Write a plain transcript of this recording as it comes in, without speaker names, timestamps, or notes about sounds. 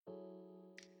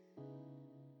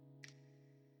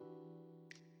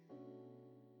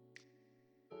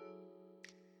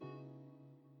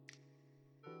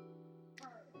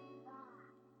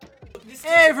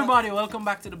Hey everybody, welcome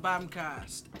back to the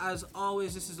Bamcast. As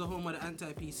always, this is the home of the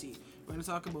anti-PC. We're going to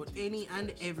talk about any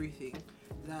and everything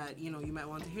that, you might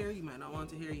want to hear, you might not want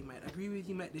to hear, you might agree with,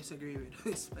 you might disagree with,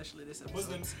 especially this episode.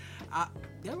 Muslims.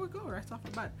 There we go, right off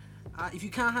the bat. If you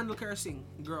can't handle cursing,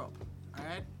 grow up,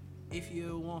 alright? If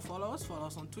you want to follow us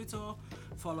on Twitter,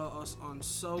 follow us on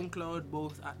SoundCloud,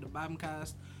 both at the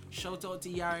Bamcast. Shout out to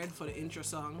Yaren for the intro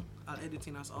song. I'll edit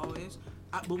in as always.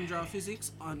 At Boomdraw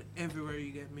Physics on everywhere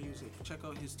you get music. Check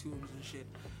out his tunes and shit.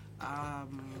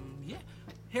 Yeah.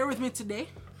 Here with me today,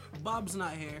 Bob's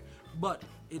not here, but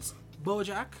it's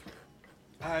Bojack.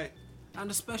 Hi.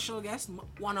 And a special guest,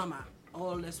 one of my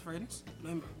oldest friends.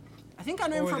 I think I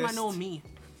know him from I Know Me.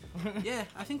 Yeah,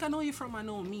 I think I know you from I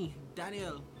Know Me.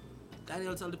 Daniel.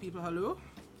 Daniel, tell the people hello.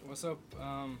 What's up?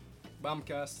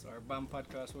 Bamcast or Bam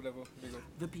Podcast, whatever.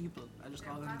 The people. I just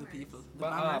call them the people. The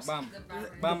Bam.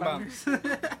 Bammers. Bam Bam.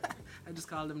 I just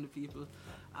call them the people.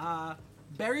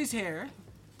 Barry's here,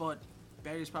 but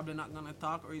Barry's probably not gonna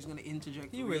talk, or he's gonna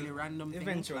interject really random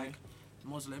eventually. things like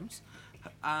Muslims,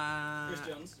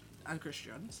 Christians. and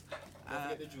Christians. Don't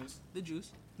forget the Jews. The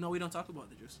Jews. No, we don't talk about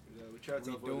the Jews. Yeah, we tried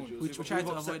to We avoid don't. the Jews. We tried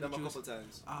to avoid the them Jews. a couple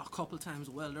times. A couple times.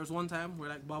 Well, there's one time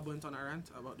where Bob went on a rant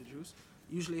about the Jews.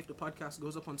 Usually, if the podcast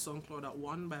goes up on SoundCloud at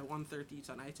 1 by 1:30, it's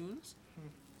on iTunes.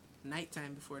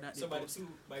 Nighttime before that. So they by post. two,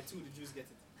 the Jews get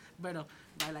it. By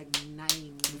like 9.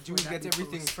 The Jews get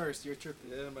everything first, you're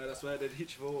tripping. Yeah, man, that's why they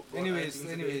hitch vote. Anyways.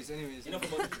 Enough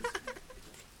about the Jews.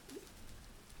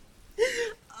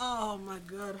 Oh my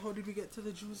God! How did we get to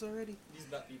the Jews already? These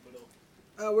black people,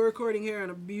 though. We're recording here on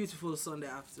a beautiful Sunday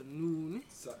afternoon.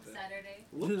 Saturday.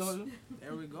 Whoops.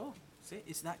 There we go. See,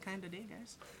 it's that kind of day,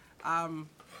 guys.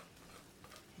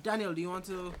 Daniel, do you want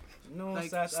to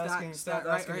start asking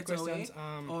right questions.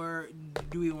 away, or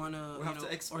do we want We have to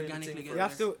explain the organically thing get You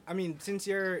have there? to. I mean, since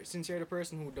you're the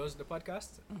person who does the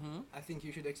podcast, Mm-hmm. I think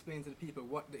you should explain to the people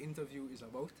what the interview is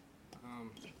about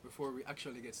before we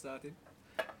actually get started.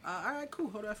 All right, cool.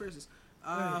 How do I phrase this?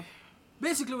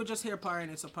 Basically, we're just here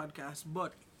partying. It's a podcast,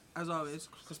 but as always,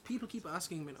 because people keep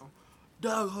asking me now,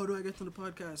 Doug, how do I get to the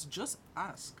podcast? Just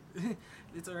ask.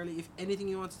 Literally, if anything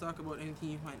you want to talk about, anything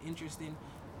you find interesting,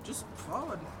 just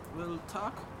forward. We'll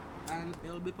talk, and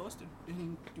it'll be posted.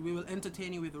 We will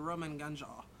entertain you with rum and ganja.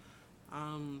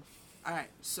 All right.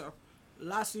 So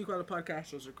last week while the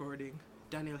podcast was recording,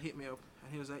 Daniel hit me up,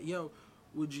 and he was like, "Yo,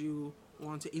 would you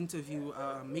want to interview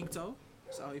MGTOW?"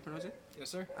 Is that how you pronounce it? Yes,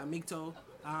 sir. MGTOW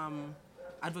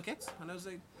advocates, and I was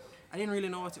like, I didn't really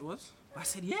know what it was, but I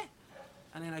said yeah,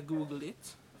 and then I googled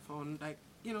it,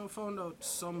 found out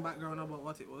some background about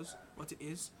what it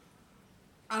is,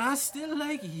 and I still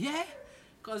yeah,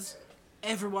 cause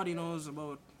everybody knows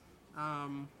about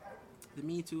the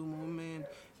Me Too movement,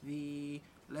 the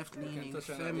We left-leaning can touch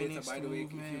on that later. feminist By the way,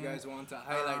 movement. if you guys want to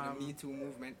highlight the um, Me Too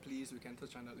movement, please, we can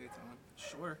touch on that later on.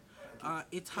 Sure,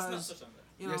 it Let's not has touch on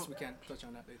that. Yes, we can touch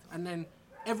on that later. And then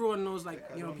everyone knows, I don't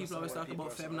people always understand talk why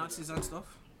about people are so feminazis and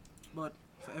stuff. But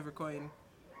for every coin,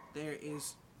 there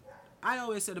is. I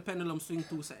always say the pendulum swing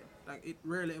two sides. Like it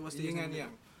rarely ever stays Yin in the and middle.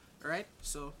 yang. Right?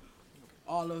 So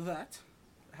all of that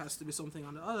has to be something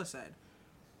on the other side.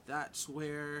 That's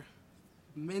where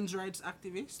men's rights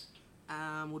activists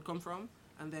would come from,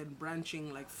 and then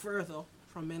branching further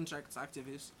from men's rights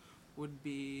activists would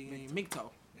be MGTOW.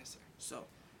 Yes, sir. So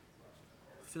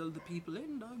fill the people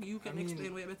in, dog. You can I mean,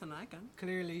 explain way better than I can.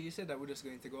 Clearly, you said that we're just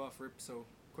going to go off rip, so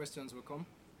questions will come.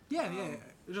 Yeah.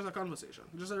 It's just a conversation.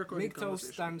 Just a recorded MGTOW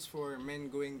conversation. stands for Men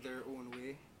Going Their Own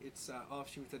Way. It's an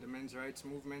offshoot of the men's rights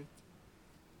movement.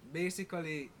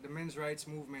 Basically, the men's rights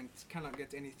movement cannot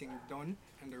get anything done,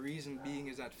 and the reason being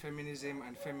is that feminism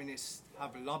and feminists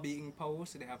have lobbying power,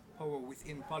 so they have power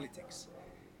within politics.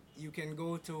 You can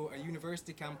go to a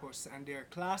university campus and there are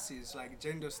classes, like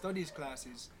gender studies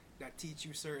classes, that teach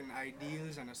you certain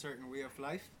ideals and a certain way of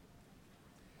life.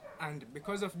 And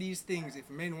because of these things, if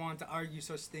men want to argue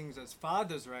such things as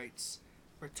fathers' rights,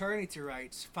 paternity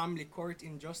rights, family court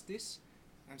injustice,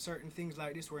 and certain things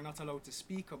like this, we're not allowed to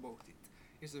speak about it.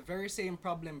 It's the very same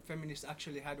problem feminists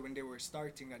actually had when they were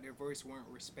starting, that their voice weren't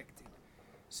respected.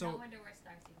 So, Not when they were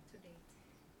starting to date.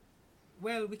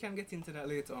 well, we can get into that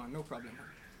later on, no problem.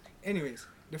 Anyways,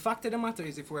 the fact of the matter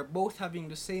is, if we're both having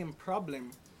the same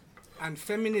problem, and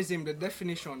feminism, the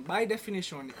definition, by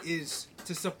definition, is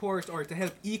to support or to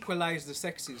help equalize the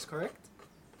sexes, correct?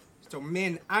 So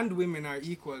men and women are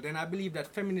equal, then I believe that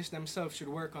feminists themselves should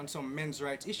work on some men's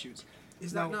rights issues.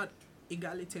 Is Now, that not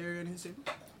egalitarianism?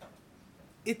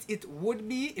 It would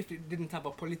be if it didn't have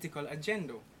a political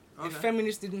agenda. If Okay.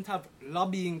 feminists didn't have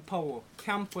lobbying power,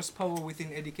 campus power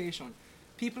within education.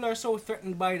 People are so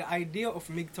threatened by the idea of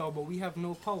MGTOW, but we have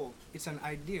no power. It's an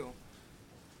ideal.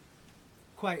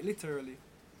 quite literally.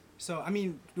 So, I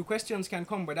mean, the questions can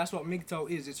come, but that's what MGTOW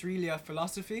is. It's really a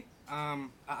philosophy, an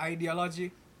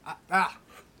ideology.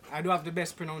 I do have the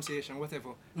best pronunciation,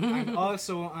 whatever. And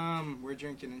also, we're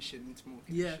drinking and shit and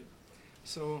smoking. Yeah. And shit.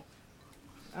 So,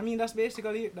 I mean, that's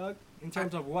basically it, dog, in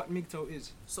terms of what MGTOW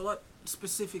is. So what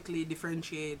specifically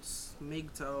differentiates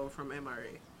MGTOW from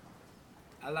MRA?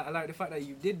 I like the fact that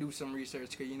you did do some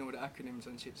research because you know the acronyms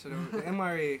and shit. So the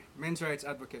MRA, Men's Rights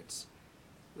Advocates,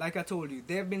 like I told you,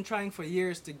 they've been trying for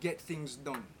years to get things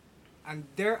done. And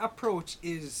their approach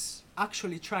is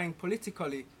actually trying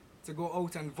politically to go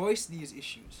out and voice these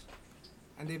issues.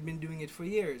 And they've been doing it for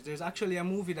years. There's actually a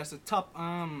movie that's a top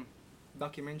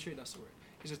documentary, that's the word.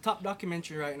 It's a top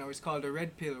documentary right now. It's called The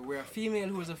Red Pill, where a female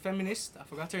who was a feminist, I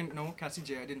forgot her name, no, Cassie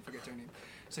J, I didn't forget her name.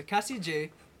 So Cassie J,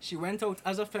 she went out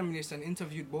as a feminist and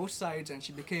interviewed both sides, and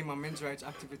she became a men's rights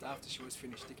activist after she was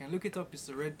finished. You can look it up, it's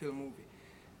the Red Pill movie.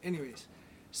 Anyways,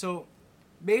 so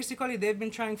basically they've been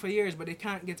trying for years, but they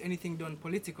can't get anything done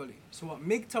politically. So what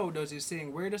MGTOW does is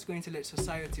saying, we're just going to let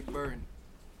society burn.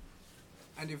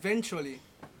 And eventually,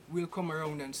 we'll come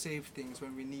around and save things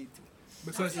when we need to.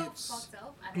 Because That's it's... so fucked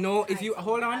up. No, if you... As a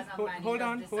Hold man,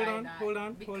 on. you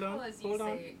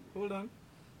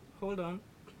Hold on.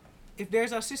 If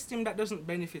there's a system that doesn't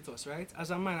benefit us, right? As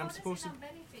a man, How I'm does supposed it to... not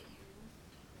benefit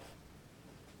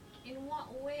you? In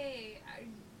what way?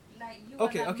 Like you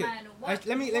Okay, as a okay. man,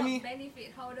 Let me-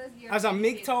 benefit? How does your As a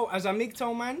benefit-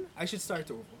 MGTOW man, I should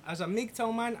start over. As a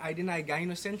MGTOW man, I deny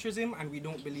gynocentrism, and we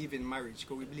don't believe in marriage,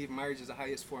 because we believe marriage is the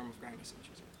highest form of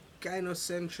gynocentrism.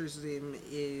 Gynocentrism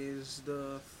is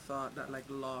the thought that like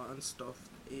law and stuff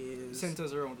is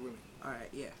Centers around women. Alright,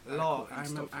 yeah. Law I and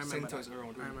stuff remember centers that.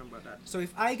 around I women. remember that. So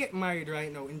if I get married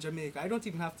right now in Jamaica, I don't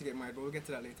even have to get married, but we'll get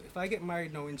to that later. If I get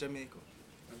married now in Jamaica,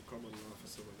 And common law for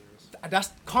some of yours.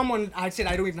 that's common. I said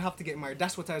I don't even have to get married.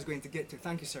 That's what I was going to get to.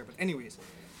 Thank you, sir. But anyways,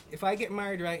 if I get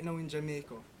married right now in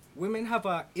Jamaica, women have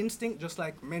an instinct just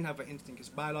like men have an instinct. It's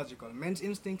biological. Men's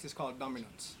instinct is called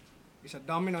dominance. It's a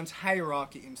dominance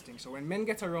hierarchy instinct. So when men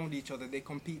get around each other, they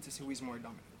compete to see who is more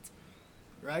dominant.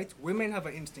 Right? Women have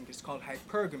an instinct. It's called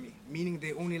hypergamy, meaning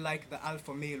they only like the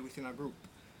alpha male within a group.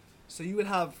 So you will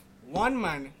have one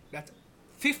man that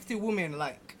 50 women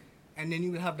like, and then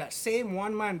you will have that same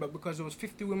one man, but because those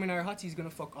 50 women are hot, he's gonna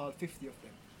fuck all 50 of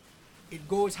them. It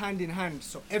goes hand in hand.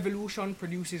 So evolution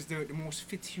produces the most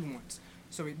fit humans.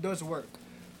 So it does work.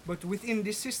 But within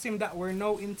this system that we're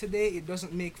now in today, it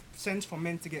doesn't make sense for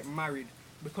men to get married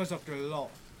because of the law.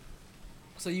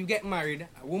 So you get married,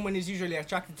 a woman is usually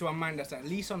attracted to a man that's at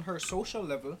least on her social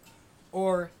level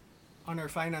or on her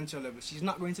financial level. She's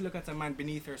not going to look at a man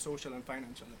beneath her social and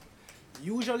financial level.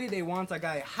 Usually they want a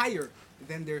guy higher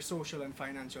than their social and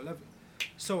financial level.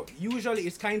 So usually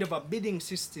it's kind of a bidding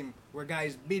system where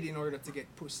guys bid in order to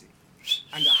get pussy.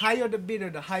 And the higher the bidder,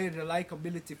 the higher the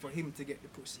likability for him to get the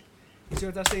pussy. You see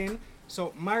what I'm saying?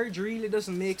 So marriage really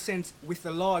doesn't make sense with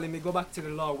the law. Let me go back to the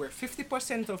law where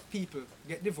 50% of people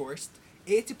get divorced.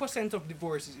 80% of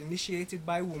divorce is initiated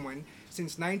by women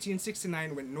since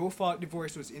 1969 when no-fault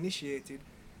divorce was initiated.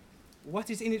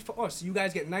 What is in it for us? You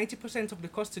guys get 90% of the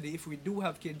custody if we do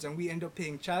have kids, and we end up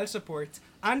paying child support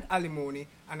and alimony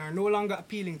and are no longer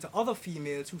appealing to other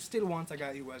females who still want a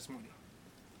guy who has money.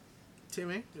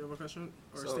 Timmy, do you have a question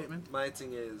or a So, statement? my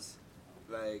thing is,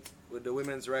 like, with the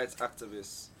women's rights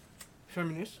activists,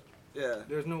 Feminist? yeah.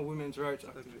 There's no women's rights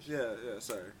activists. Yeah,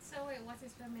 sorry. So wait, what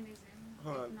is feminism?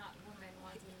 Hold If on. not women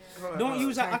wanting their... Hold on. Don't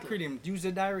use an Thank you. acronym. Use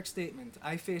a direct statement.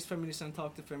 I face feminists and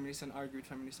talk to feminists and argue with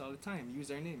feminists all the time. Use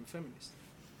their name, feminist.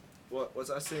 What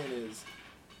I'm saying is,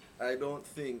 I don't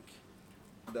think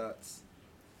that,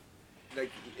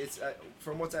 like, it's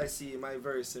from what I see, my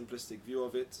very simplistic view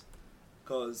of it,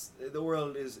 because the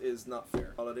world is not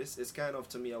fair. All of this is kind of,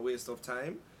 to me, a waste of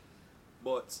time.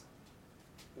 But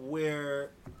where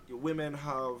women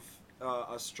have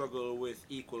a struggle with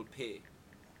equal pay,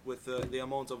 with the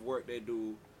amount of work they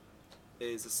do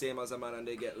is the same as a man and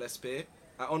they get less pay,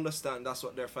 I understand that's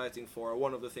what they're fighting for,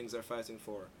 one of the things they're fighting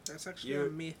for. That's actually You- a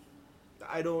myth.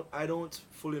 I don't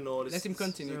fully know this. Let him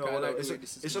continue, you know, 'cause I like it's, the way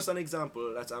this is it's just an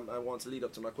example that I want to lead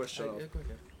up to my question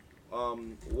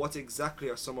of what exactly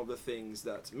are some of the things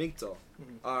that MGTOW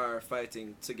are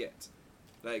fighting to get,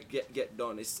 like get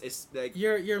done. It's like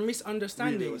You're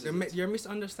misunderstanding. Really, what is it? You're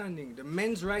misunderstanding. The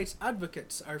men's rights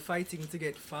advocates are fighting to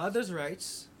get fathers'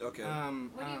 rights. okay.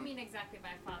 What do you mean exactly by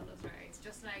father's rights?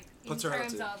 Just like in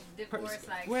Paternity. terms of divorce,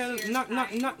 like Well, shared not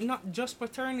time? not just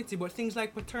paternity, but things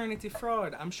like paternity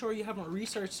fraud. I'm sure you haven't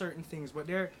researched certain things, but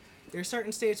there are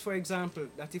certain states, for example,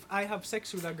 that if I have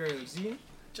sex with a girl, Zine,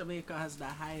 Jamaica has the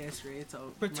highest rate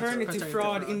of Paternity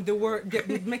fraud in the world.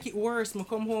 Make it worse. I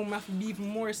come home, I have to be even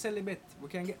more celibate. We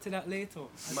can get to that later.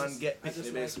 Man get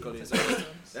picnic basically.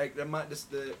 Like the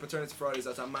paternity fraud is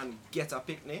that a man get a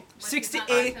picnic.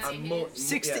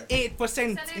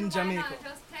 68% in Jamaica.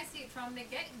 Just test it from the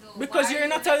get-go. Because Why you're are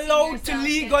not you letting allowed to yourself get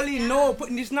legally. scammed? No,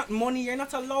 putting this not money. You're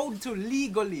not allowed to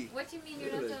legally. What do you mean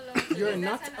you're not Really? allowed to? You're Is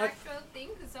not that an a- actual thing?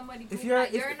 Could somebody If prove you're-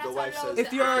 that if- you're not The wife allowed says to that. If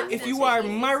ask you and are say, "This is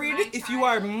married, my if you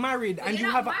are child." married But and you're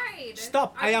you not have a married.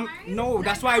 stop, Are I you am married? no.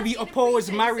 That's why we asking the oppose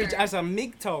question, marriage sir. as a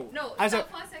MGTOW. No, As stop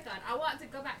for a second. I want to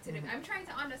go back to the. I'm trying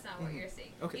to understand what you're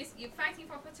saying. Okay. You're fighting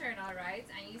for paternal rights,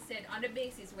 and you said on the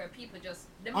basis where people just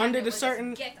the under man the will just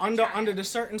certain get a under child. under the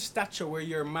certain stature where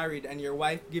you're married and your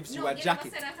wife gives you No, a you never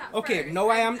jacket. said that at Okay, first. now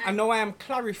I I'm- know I am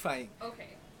clarifying. Okay.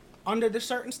 Under the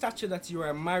certain stature that you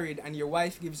are married and your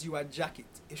wife gives you a jacket,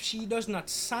 if she does not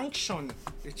sanction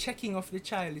the checking of the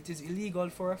child, it is illegal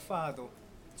for a father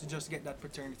to just get that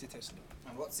paternity test done.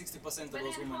 And what 60% of But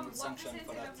those then women how- would what sanction for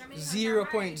percentage that? of Jamaicans are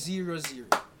 0.00.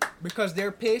 Because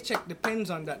their paycheck depends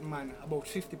on that man about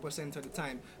 50% of the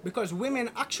time. Because women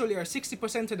actually are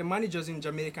 60% of the managers in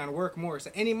Jamaica and work more.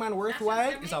 So any man married? That's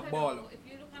worthwhile just is a Jamaica, baller. though.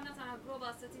 If you look at that on a global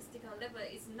statistical level,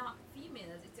 it's not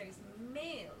females, it is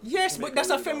males. Yes, but that's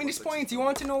a Jamaica feminist legal point. You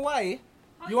want to know why?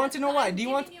 How You is want that to know not? why? I'm Do you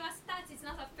giving want? you a stat, it's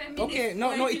not a feminist Okay,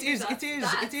 no, point, it is, a it is,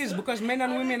 stat. it is, because men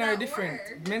and How women does are that different.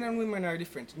 work? Men and women are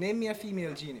different. Name me a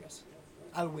female genius.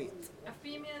 I'll wait. A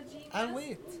female genius? I'll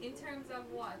wait. In terms of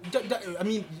what? I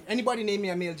mean, anybody name me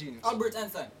a male genius? Albert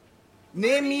Einstein.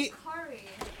 Name me. Curry.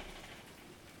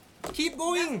 Keep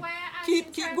going. That's why I asked Keep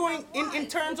in keep terms going of in what?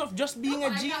 terms of just being No, a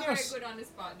I'm not very genius. good on the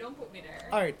spot. Don't put me there.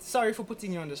 Alright, sorry for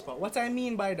putting you on the spot. What I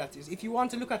mean by that is, if you want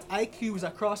to look at IQs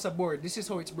across the board, this is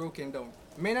how it's broken down.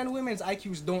 Men and women's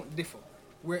IQs don't differ.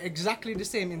 We're exactly the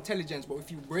same intelligence, but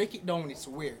if you break it down, it's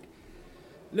weird.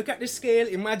 Look at the scale.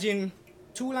 Imagine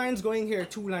 2 lines going here,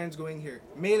 2 lines going here.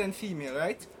 Male and female,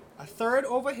 right? A third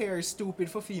over here is stupid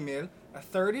for female, a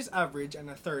third is average, and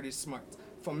a third is smart.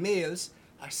 For males,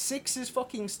 a 6 is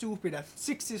fucking stupid, a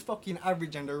 6 is fucking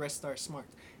average, and the rest are smart.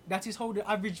 That is how the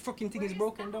average fucking thing is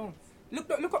broken down. Look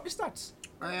up the stats.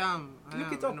 I am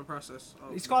Look it up. in the process.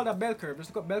 It's called a bell curve. Just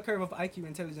look up bell curve of IQ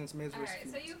intelligence males versus Alright,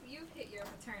 so females. you've hit your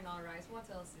paternal rights. What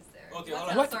else is there? Okay, what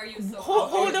hold on. else What- are you so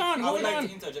Hold on, I hold would like on.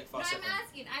 to interject for No, a I'm second.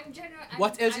 asking. I'm general.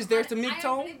 What else is there to I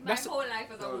MGTOW? have lived my That's- whole life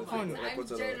as a Hold woman. on. So Like, I'm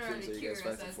what's another generally things that you curious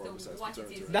guys as fighting for to besides what it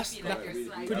paternity? is you That's feel that. like you're really-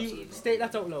 slightly Could you cheating. state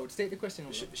that out loud? State the question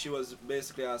out loud. She was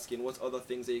basically asking what other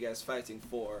things are you guys fighting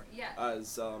for Yeah.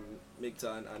 as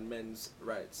MGTOW and men's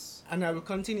rights. And I will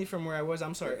continue from where I was.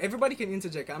 I'm sorry. Everybody can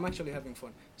interject. I'm actually having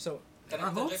fun. So Can I I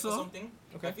hope interject for so. something?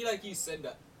 Okay. I feel like you said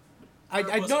that. I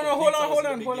purpose don't know. of Hold MGTOWs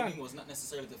on. in the Hold beginning on. was not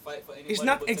necessarily to fight for anybody, It's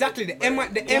not but to exactly let the you M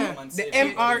burn the and M woman the safe.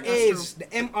 MRAs. The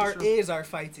That's true. MRAs are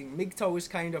fighting. MGTOW is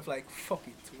kind of like fuck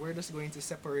it. We're just going to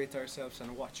separate ourselves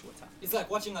and watch what happens. It's like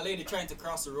watching a lady trying to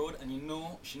cross the road and you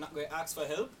know she's not going to ask for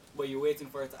help, but you're waiting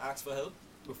for her to ask for help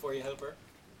before you help her.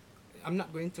 I'm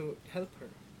not going to help her.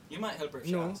 You might help her if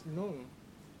she No, asks. no.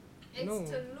 It's No.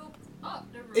 to look up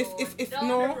the road. If down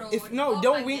no, the road, if no, up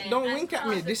don't again, wink, don't and wink at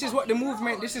cross me. the This is what the fucking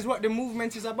movement. road. This is what the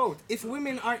movement is about. If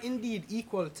women are indeed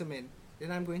equal to men,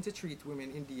 then I'm going to treat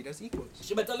women indeed as equals.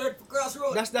 She better learn to cross the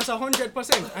road. That's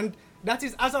 100%, and that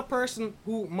is as a person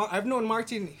who I've known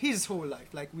Martin his whole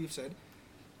life, like we've said.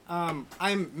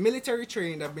 I'm military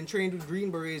trained. I've been trained with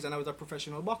Green Berets, and I was a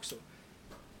professional boxer.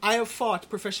 I have fought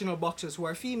professional boxers who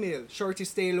are female. Shorty,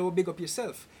 stay low, big up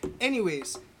yourself.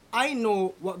 Anyways, I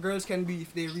know what girls can be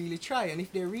if they really try, and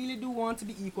if they really do want to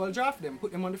be equal, draft them,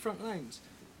 put them on the front lines.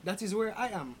 That is where I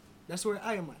am. That's where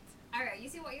I am at. Alright, you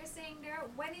see what you're saying there?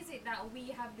 When is it that we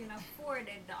have been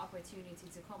afforded the opportunity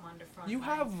to come on the front You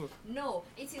lines? have. No,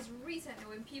 it is recently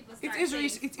when people It start is saying,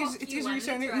 rec- it is- "Fuck it you," is and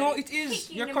recent. literally No, it is.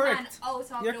 kicking You're the correct. man out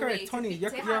of You're the correct, way Tony. to You're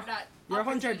have that you're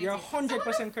 100. You're opportunity. 100%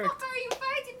 So what correct. the fuck are you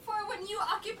fighting for when you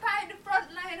occupy the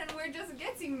front line and we're just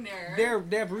getting there?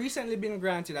 They have recently been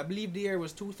granted. I believe the year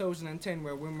was 2010,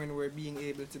 where women were being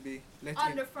able to be let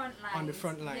on in the front lines. on the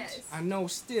front lines, Yes. and now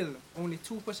still only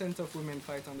 2% of women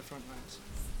fight on the front lines.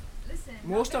 Listen,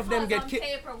 Most not of them because get on killed.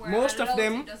 paper we're Most of allowed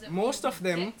them, to doesn't most mean of we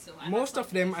them, get to, and most that's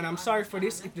of them, what and I'm we should sorry for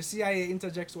this. understand. If the CIA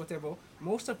interjects whatever,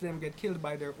 most of them get killed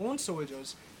by their own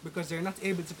soldiers because they're not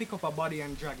able to pick up a body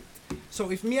and drag it.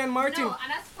 So if me and Martin, No, and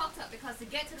that's fucked up because to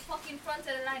get to the fucking front of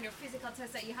the line, your physical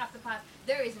test that you have to pass,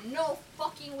 there is no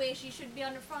fucking way she should be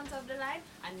on the front of the line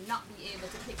and not be able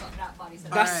to pick up that body. So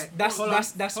that's Alright, that's hold on,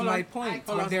 that's hold my on. point.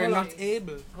 Hold on, They're hold not on.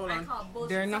 able. Hold I on. call bullshit.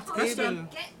 They're not So how did you able.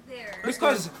 get there?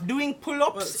 Because doing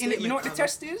pull-ups Well, in it, you know what the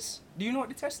statement, test is? Do you know what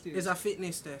the test is? It's a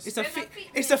fitness test. It's a There's a fit.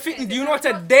 fitness It's a fit. test. Do you It's know what not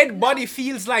a just- dead no. body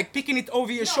feels like? Picking it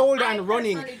over your No, shoulder I and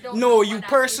running. personally don't No, know you what that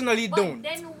personally is. don't. But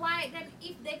then why? Then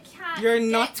if they can't, You're get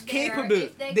not there, capable.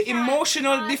 if they The can't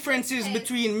emotional pass the differences test-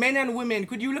 between men and women.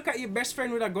 Could you look at your best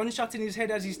friend with a gunshot in his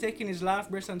head as he's taking his last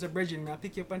breath and say, "Brethren, may I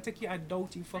pick you up and take you?" I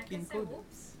doubt you I fucking can say, could.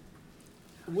 "Whoops."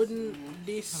 Wouldn't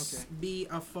this Okay. be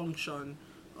a function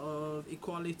of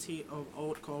equality of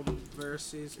outcome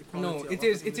versus equality No, of it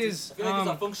is. It opportunity? is. I feel like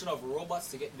it's a function of robots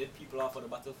to get dead people off of the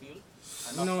battlefield.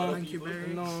 And not No, other thank you, people.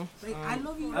 Barry. No. Like, I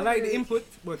love you. I like the Barry. input,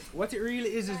 but what it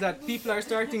really is that people are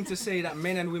starting to say that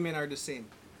men and women are the same.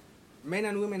 Men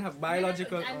and women have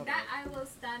biological. And that I will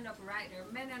stand up right there.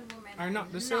 Men and women Are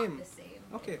not the same.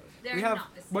 Okay, They're we have.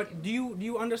 not the same. But do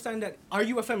you understand that? Are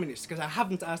you a feminist? Because I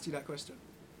haven't asked you that question.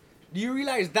 Do you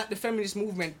realize that the feminist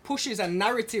movement pushes a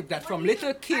narrative that What from do you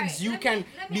little mean- kids alright, you let can me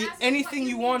be ask you anything what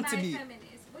you mean want by to be? feminist.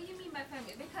 What do you mean by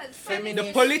feminist? Because Feminist. The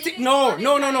feminist, politic- it is no, what is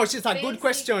no, no, no, like it's a good basic-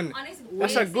 question. on its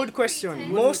That's a basic good question.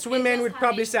 pretense Most is women just would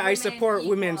probably say, having I support women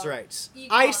women's equal- rights.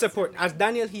 equal I to support, men. as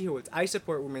Daniel he holds, I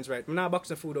support women's rights. I'm not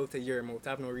boxing food out a year mouth.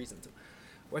 I have no reason to.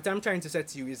 What I'm trying to say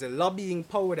to you is the lobbying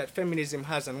power that feminism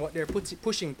has and what they're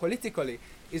pushing politically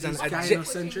is an It's agenda.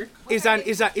 gynocentric.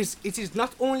 It is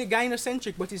not only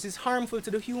gynocentric, but it is harmful to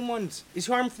the humans. It's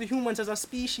harmful to humans as a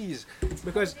species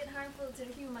because How is it harmful to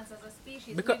the humans as a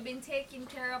species? Because- We've been taking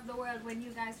care of the world when you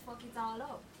guys fuck it all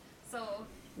up. So,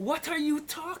 what are you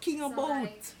talking so about?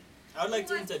 like, I would like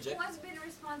to who has- interject. Who has been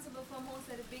responsible for most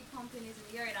of the big companies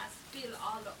in the area that spill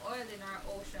all the oil in our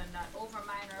ocean, that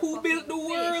overmine our Who fucking built the fish?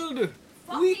 world?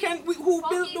 Fucking- Who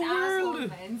built the fucking asshole world?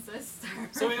 men, sister.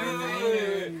 So wait.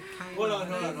 Hold on.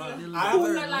 Little I Who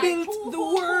have brother. a- built the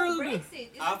world? breaks it?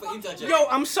 It's I have the to fucking interject. Yo,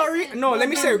 I'm sorry. No, let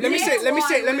me say one thing.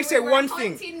 Let me say one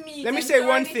thing. Let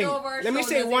me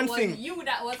say one thing.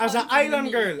 As an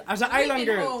island girl, as an island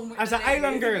girl, as an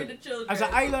island girl, as an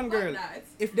island girl,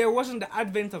 if there wasn't the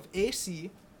advent of AC,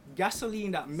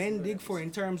 gasoline that men dig for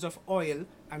in terms of oil,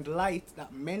 and light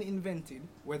that men invented,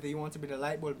 whether you want to be the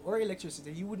light bulb or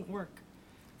electricity, you wouldn't work.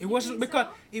 It wasn't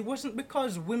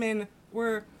because women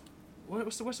were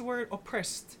what's the word,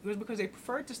 oppressed. It was because they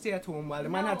preferred to stay at home while the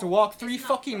man had to No, walk it's 3 not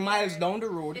fucking miles preferred. down the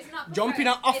road, It's not jump in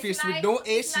an preferred. office It's with like- no it's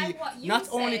AC, like what you not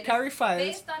only said. carry files.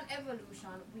 Based on evolution,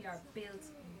 we are built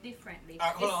differently.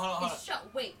 Hold on.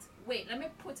 Wait, let me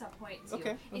put a point to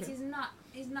Okay, you. It okay.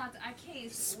 is not a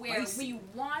case where Spicy. we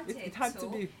wanted It had to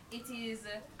be. It is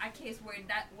a case where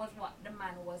that was what the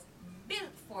man was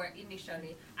built for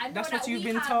initially. I know That's that what you've we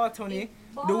been have taught, honey.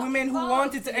 evolved- The women who evolved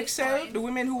wanted to to this excel, point. the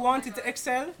women who Oh my wanted to God.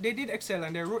 excel, they did excel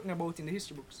and they're written about in the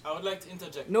history books. I would like to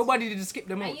interject. Nobody did skip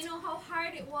them out. And you know how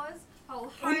hard it was? How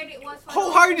hard it was for How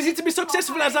those hard is it to be how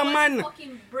successful hard as a it was to man?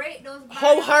 fucking break those How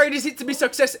barriers? hard is it to be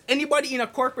success? Anybody in a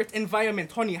corporate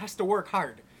environment, honey, has to work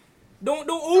hard. Don't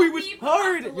it was people have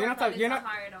hard. to You're work not a you're little not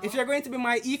harder. if you're going to be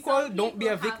my equal, Some don't be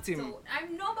a people have victim.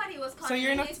 to. Nobody was So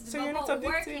you're not about a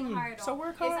working victim. harder. So work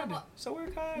It's hard. about- So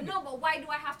work hard. No, but why do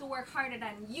I have to work harder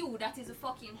than you? That is a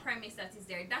fucking premise that is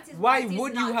there. That is Why it is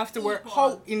would you not have to work equal.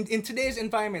 how in today's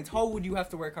environment, how would you have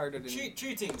to work harder than me?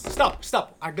 Three things. Stop.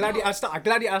 I'm glad you asked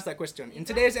that question. In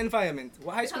today's environment,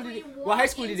 what high Because school when did you you what high walk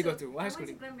school did you go into- to? What high school I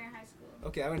did went to Glenmere High School.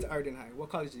 Okay, I went to Arden High. What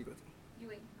college did you go to?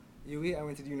 UA. I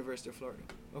went to the University of Florida.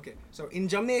 Okay, so in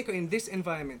Jamaica, in this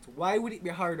environment, why would it be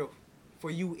harder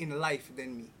for you in life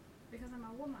than me? Because I'm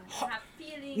a woman. I have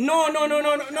feelings. No, I have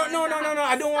no. emotions,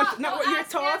 I don't want Stop, not don't what you're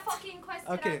ask me a taught. fucking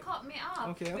question Okay. and cut me off.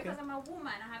 Okay. Because I'm a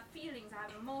woman. I have feelings. I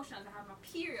have emotions. I have my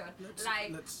period. Let's I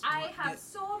not have get-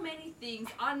 so many things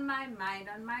on my mind,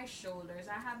 on my shoulders.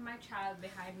 I have my child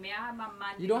behind me. I have my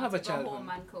man. You don't who have a needs to child, Go home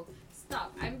honey. and cook.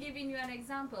 Stop. I'm giving you an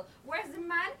example. Where's the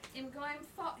man? Him going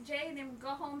fuck Jane. Him go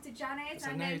home to Janet, That's a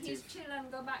and then he's narrative. chill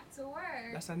and go back to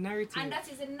work. That's a narrative. And that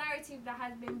is a narrative that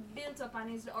has been built up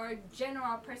and is our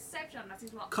general perception. That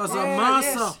is what. 'Cause Yeah, of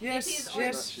massa. Yes, It is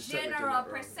yes. She's our technically general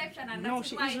not wrong. perception, and No, that is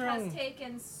she why is it wrong. has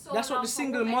taken so That's what long the for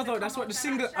single women to mother. come That's what out the of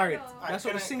single. that Alright, shadow. that's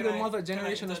what the Can I- single can I- mother can I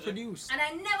generation has interject? produced. And I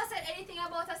never said anything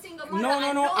about a single mother.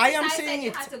 No. notice I am said saying you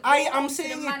it. had to go I home am to the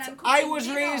saying man it. and cook I him was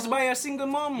dinner. raised by a single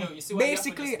mom. Yo, you see why you have to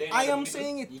Basically, just stay in I the am middle?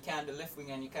 saying it. You can't the left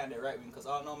wing and you can't the right wing because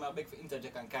all know my beg for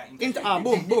interject and can't interject.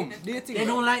 Boom. Do you think? They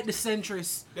don't like the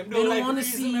centrists. Them They don't don't like want to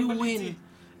reason see and you ability.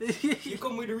 win. You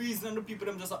come with the reason and the people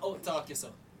them just out talk you so.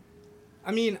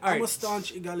 I mean, I'm a alright.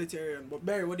 staunch egalitarian. But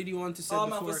Barry, what did you want to say All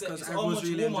man before? for say Because is I how was much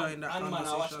really woman enjoying that and man I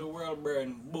watch the conversation. world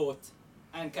burn both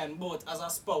and can both as a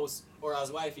spouse or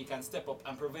as wifey can step up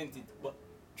and prevent it, but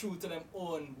true to them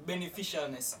own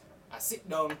beneficialness. I sit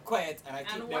down quiet and I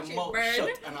keep watch them it mouth burn.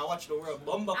 shut and I watch the world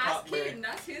bomber clock Ask him, burn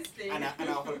that's his thing. and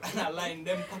I line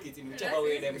them pocket in whichever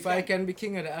way them If I can be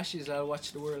king of the ashes, I'll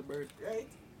watch the world burn. right?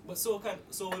 But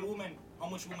so will women. How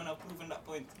much women have proven that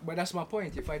point? But that's my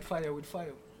point. You fight fire with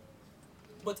fire.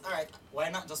 But alright, why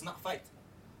not just not fight?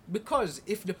 Because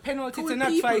if the penalty Cool to not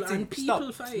people fighting, and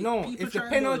people stop. fight. No, People if the try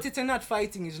penalty to not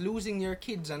fighting is losing your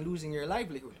kids and losing your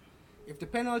livelihood,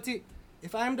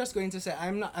 if I'm just going to say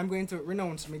I'm going to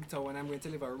renounce MGTOW and I'm going to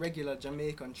live a regular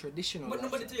Jamaican traditional But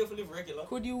nobody tell you to live regular.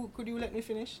 Could you let me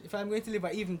finish? If I'm going to live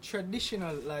a even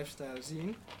traditional lifestyle,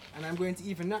 Zine, and I'm going to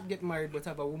even not get married but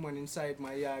have a woman inside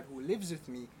my yard who lives with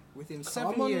me within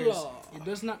 7 Common years, law. it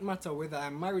does not matter whether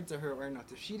I'm married to her or not.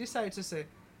 If she decides to say,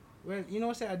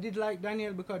 well, say I did like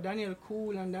Daniel because Daniel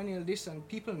cool and Daniel this and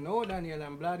people know Daniel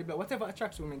and blah blah, whatever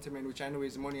attracts women to men, which I know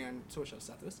is money and social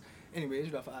status. Anyways,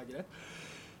 you don't have to argue that.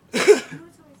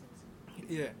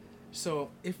 Yeah. So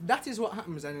if that is what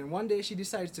happens, and then one day she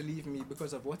decides to leave me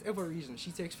because of whatever reason,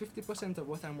 she takes 50% of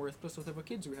what I'm worth plus whatever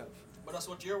kids we have. But that's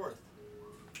what you're worth.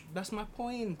 That's my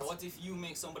point. But what if you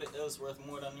make somebody else worth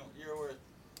more than you're worth?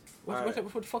 What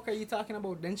the fuck are you talking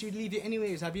about? Then she'd leave you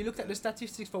anyways. Have you looked at the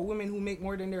statistics for women who make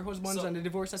more than their husbands and the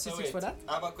divorce statistics wait, for that?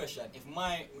 I have a question. If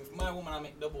my woman I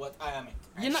make double what I make,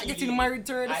 and You're not she getting leave, married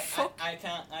to her. The I fuck? I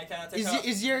can't take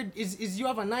off. Is you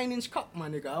have a 9-inch cock, my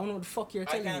nigga? I don't know what the fuck you're I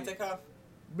telling can't me. take off.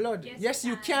 Blood. Yes, Yes,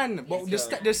 you you can. can. But Yes,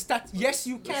 the stat. Yes,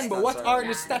 you can. But stats what are are there.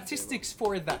 the statistics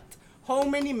for that? How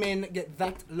many men get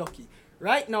that lucky?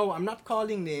 Right now, I'm not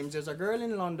calling names. There's a girl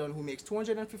in London who makes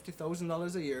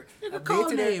 $250,000 a year. You can I've call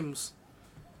dated her- names.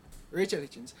 Rachel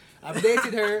Hitchens. I've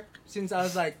dated her since I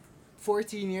was like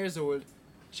 14 years old.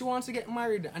 She wants to get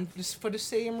married, and just for the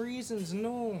same reasons.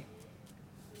 No.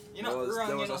 You're not There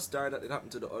wrong, was you know. a story that it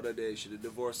happened to the other day. She did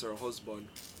divorce her husband,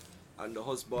 and the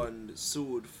husband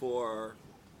sued for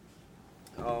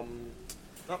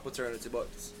not paternity, but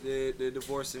the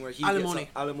divorcing where he Alimony.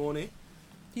 gets alimony.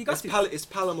 He got It's, it. it's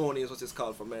palimony is what it's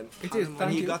called for men. It is. And Thank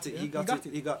And he you. got it. Yeah, He got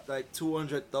it. He got like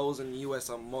 200,000 US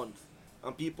a month,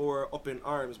 and people were up in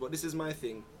arms. But this is my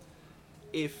thing: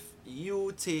 if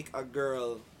you take a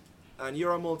girl, and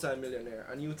you're a multi-millionaire,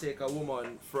 and you take a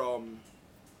woman from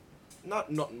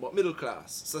not nothing but middle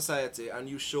class society, and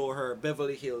you show her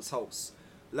Beverly Hills house,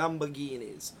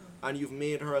 Lamborghinis, and you've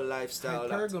made her a lifestyle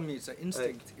that. Hypergamy is an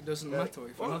instinct. It doesn't matter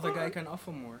if another guy can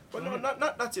offer more. But no,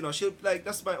 not that, you know, she'll, like,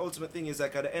 that's my ultimate thing is,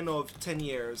 like, at the end of 10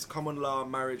 years, common law,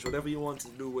 marriage, whatever you want to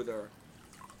do with her,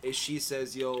 if she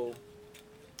says, yo,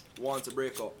 want to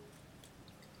break up,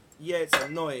 yeah, it's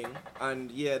annoying,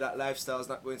 and yeah, that lifestyle is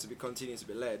not going to be continue to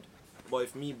be led, but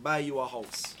if me buy you a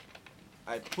house,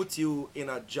 I put you in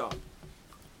a job,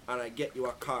 and I get you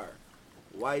a car,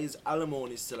 why is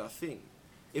alimony still a thing?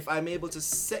 If I'm able to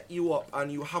set you up and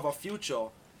you have a future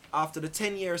after the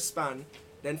 10-year span,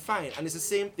 then fine. And it's the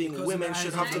same thing Because women in the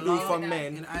should eyes have of to the do law- for in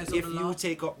men in the eyes of if the you law,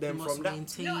 take up them you must from that.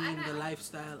 maintain No, and the I-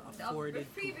 lifestyle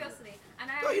afforded. Previously,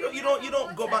 and I No, you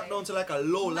don't go back down to like a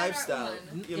low Man or lifestyle.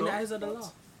 woman? You In know? the eyes of the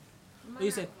law.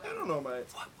 You said, I don't know, man.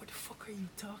 What the fuck are you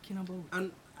talking about?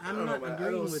 and I I'm don't know, not man. I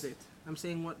agreeing don't with s- it. I'm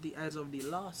saying what the eyes of the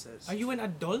law says. Are you an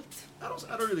adult? I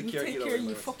don't really You care. take either care way, of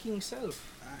your man. fucking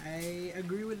self. I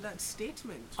agree with that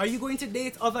statement. Are you going to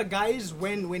date other guys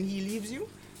when he leaves you?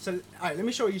 So, alright, let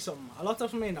me show you something. A lot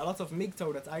of men, a lot of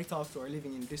MGTOW that I talk to are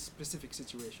living in this specific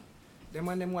situation. Them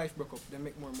and them wife broke up, they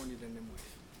make more money than them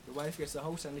wife. The wife gets the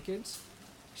house and the kids.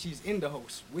 She's in the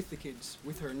house with the kids,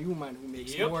 with her new man who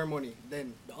makes Yep. more money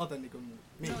than the other nigga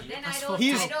made. No, then I That's don't. fucked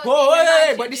He's- up. I don't whoa, think wait, the man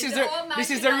wait, but should this be- is the the- old man this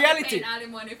is should the not be reality. paying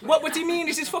alimony for What that. do you mean?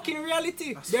 This is fucking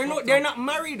reality. That's They're fucked they're up. not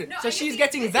married. No, So you she's see,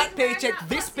 getting this that is where I'm paycheck, not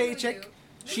this fussing with paycheck. you.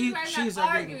 This She- is where I'm she's not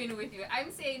agreeing. arguing with you.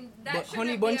 I'm saying that But shouldn't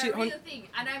honey be bunchy- a real honey- thing.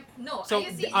 And I'm no. So,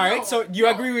 and you see, alright, no, so you no,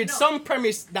 agree with no. some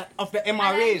premise that of the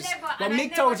MRAs, but and I never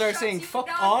MGTOWs are shut saying you fuck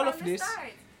down all from of the this. start.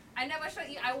 I never shut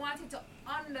you. I wanted to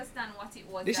understand what it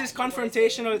was. This that is you were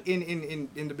confrontational saying.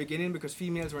 in the beginning because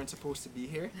females weren't supposed to be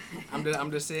here.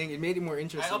 I'm just saying it made it more I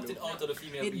interesting. opted though. out of the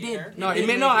female It being did. here. No, It it did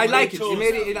made make no. I it like it. more It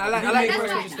made it. I like. It I did like make it. it That's more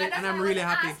why, interesting, that's and I'm why I really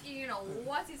wanna happy. ask you,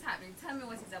 what is happening? Tell me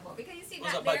what it's about. Because you see It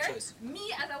was that a bad there, choice.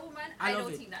 me as a woman, I I love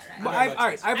don't it. think that right. But Yeah,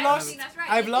 I've I don't lost. think that's right.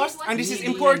 I've It is lost, what and it this is is.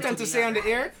 important to Yeah. say on the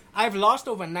air. I've lost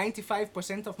over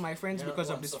 95% of my friends You're not because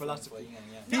of one this suffering philosophy. for yin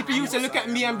and yang. People I used to know. look at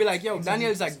me and be like, "Yo, Exactly.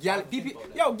 Daniel's like gal." Think People,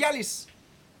 about yo, Gallis.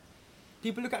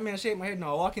 People look at me and shake my head.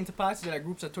 Now I walk into parties, they're like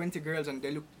groups of 20 girls, and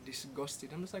they look disgusted.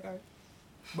 I'm just like, alright.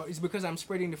 But it's because I'm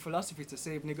spreading the philosophy to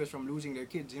save niggas from losing their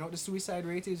kids. You know what the suicide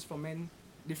rate is for men,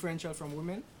 differential from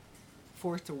women,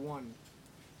 4-1.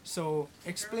 So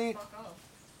explain. Girl, fuck off.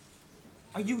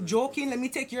 Are you joking? Let me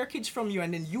take your kids from you,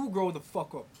 and then you grow the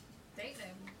fuck up. Take them.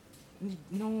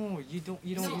 No, you don't.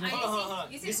 You don't. No, You and don't. Hold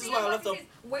on. you see This the is thing why I about left it up.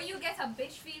 is where you get a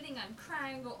bitch feeling and cry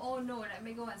and go, oh no, let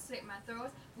me go and slit my throat.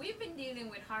 We've been dealing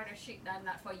with harder shit than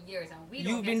that for years, and we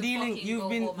don't You've been get to dealing. fucking You've go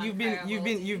been. home and You've cry been. about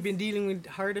You've been it. dealing with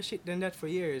harder shit than that for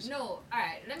years. No, all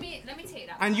right. Let me take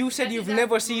that. And back. you said That you've is a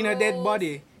never seen a dead gross-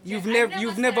 body. You've I never. never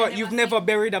You've said never. I You've never never seen-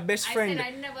 buried a best I friend. said I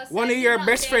never said- One of did your not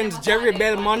best say I friends, never saw Jerry a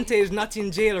dead body. Belmonte, is not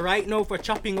in jail right now for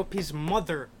chopping up his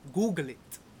mother. Google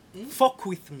it. Fuck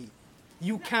with me.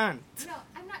 You can't. No,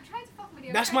 I'm not trying to fuck with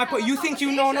you. That's I'm my trying point. to You have a think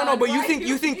you no, but you conversation. think Why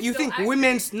you so think angry?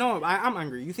 women's no. I'm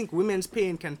angry. You think women's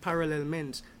pain can parallel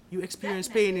men's. You experience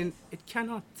pain in it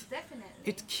cannot. Definitely.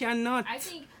 It cannot. I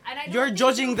think, and I don't You're think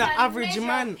judging you the can average measure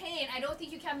man. Pain. I don't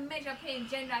think you can measure pain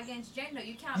gender against gender.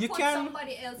 You can't You put can.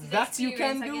 somebody else's That you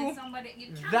experience can do. against somebody. You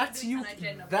cannot That do it you- on a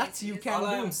gender that you basis. can All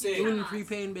I do. am saying. Doing cannot. free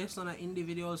pain based on an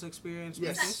individual's experience.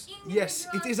 Yes. basis. Yes,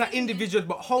 it is an thing. individual,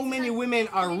 but how It's many an women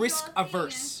are individual risk thing.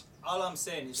 averse? All I'm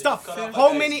saying is Stop. that you cut off a How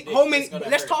guy's many? dick, How it's many? gonna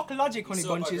Let's hurt. talk logic, honey You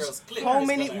saw my bunches. girl's clit, How it's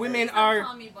many gonna women hurt. are?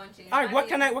 Call me bunches. Alright, what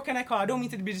can I call? I don't mean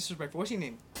to be disrespectful. What's your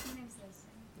name? My name's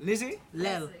Leslie. Lizzie?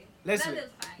 Lel. Leslie. Lil is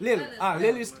fine. Lil. Lil is Ah, fine.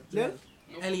 Lil is Lil.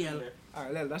 L-E-L.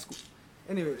 Alright, Lil, that's cool.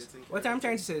 Anyways, what I'm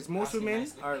trying to say is most women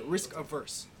are risk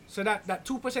averse. So that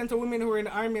 2% of women who are in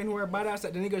the army and who are badass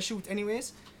that the niggas shoot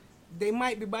anyways, they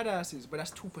might be badasses, but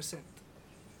that's 2%.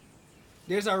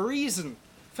 There's a reason.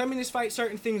 Feminists fight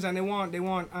certain things and they want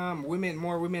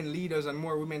more women leaders and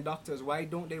more women doctors. Why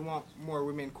don't they want more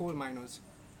women coal miners?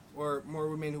 Or more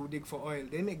women who dig for oil?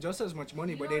 They make just as much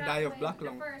money, You but know they that die of when black the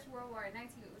lung. First World War,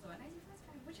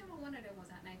 1945, whichever one of them was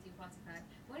at 1945.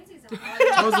 When it is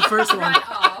That was the first one.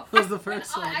 That was the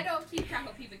first one. I don't keep track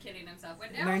of people killing themselves.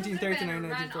 When 1939,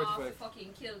 ran off 1945. to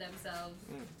fucking kill themselves.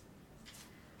 Mm.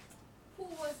 Who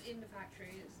was in the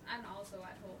factories and also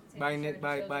at home? By taking care of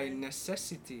the by children?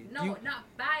 necessity. No, You- not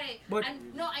by. But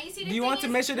and, no, and you see the do you thing want to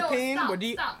is- measure the no, pain? Stop, But do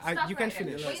you- stop, I- stop you can right there.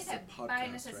 finish. When you It's said a by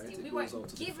podcast, necessity, right? It we goes weren't out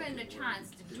to the given the fucking chance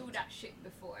world. to do that shit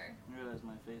before. I realize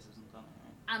my face isn't on it, right?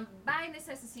 And by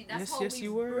necessity, that's Yes, how yes, we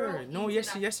you were. broke No, into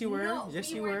yes, that. yes, you were. No, Yes,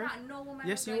 we you were were. not. No woman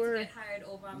Yes, was you going were. to get hired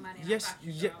over a man in a Yes,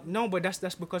 factory yeah, job. no, but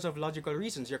that's because of logical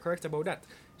reasons. You're correct about that.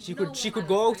 She No could woman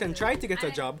go was out going and to. try to get a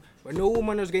And job, but no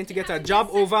woman was going to get a have to job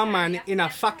be over a man secretary, in a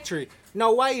that's right. factory.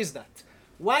 Now, why is that?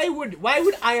 Why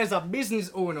would I, as a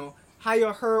business owner,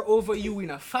 hire her over you in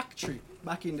a factory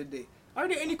back in the day? Are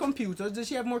there any computers? Does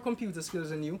she have more computer skills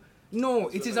than you? No,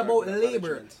 it is about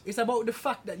labor. It's about the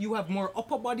fact that you have more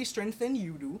upper body strength than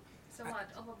you do. So what?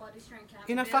 Upper body strength can't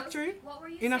In a build? factory? What were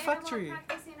you In a saying factory. About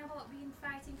practicing about being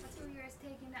fighting for 2 years,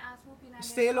 taking the ass whooping and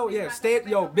Stay then low, coming yeah. back Stay, as a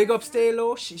yo, better big up person? Stay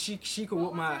Low. She could What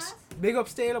whoop my was ass. that? Big up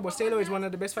Stay Low, but What Stay Low was is one that?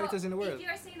 of the best So, fighters in the world. If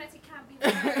you're saying that it can't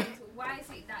be learned, why is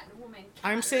it that the woman can't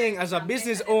I'm saying learn as a to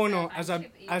business better owner, themselves as a and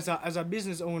chip in? as a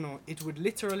business owner, it would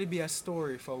literally be a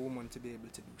story for a woman to be able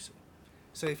to do so.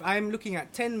 So if I'm looking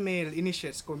at 10 male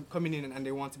initiates coming in and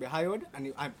they want to be hired,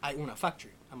 and I own a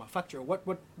factory, I'm a factory.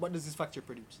 What does this factory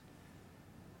produce?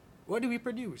 What do we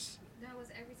produce? That was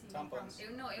everything.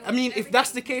 Tampons. I mean, if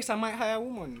that's the case, I might hire a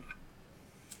woman.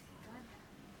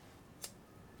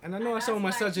 And I know I That's sound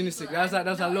why misogynistic. people-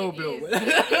 That's a no, low it blow. is. It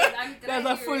is. I'm glad That's a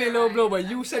you fully low blow, but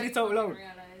realized. you I'm said glad it out you loud.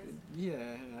 realized. Yeah,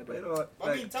 I But you don't. know what? I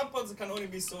Like, mean, tampons can only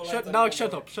be so light. Shut, and dog, normal.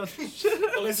 shut up. Shut.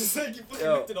 Unless it's like you fucking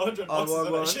Yo, lifted 100 I'll boxes go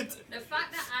of that on. shit. The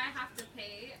fact that I have to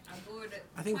pay a good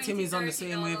I think $20, Timmy's on the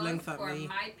same $30 wavelength at for me.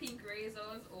 my pink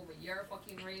razors over your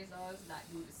fucking razors that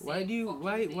do the same Why do you- fucking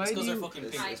why- thing. why It's do because they're you- fucking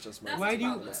It's- pink. it's just That's Why the do you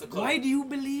problem. It's the color. why do you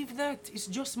believe that? It's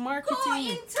just Go marketing.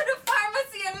 into the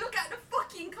pharmacy and look at the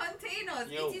fucking containers.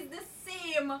 Yo. It is the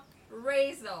same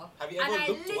razor. Have you and ever I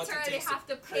looked at what it literally takes to have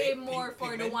to pay create more pink for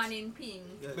the pigment? one in pink.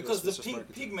 yeah, Because it's the just pink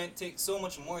marketing. pigment takes so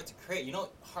much more to create. You know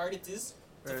how hard it is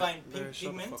to Right, find right, pink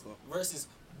shut the pigment fuck up. versus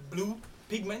blue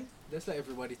pigment? Let's let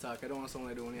everybody talk. I don't want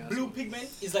someone to do any Blue pigment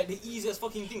is like the easiest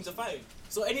fucking thing to find.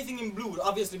 So anything in blue would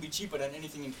obviously be cheaper than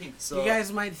anything in pink. So, You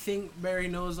guys might think Barry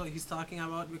knows what he's talking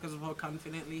about because of how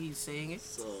confidently he's saying it,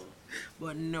 so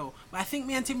but no. But I think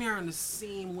me and Timmy are on the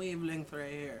same wavelength right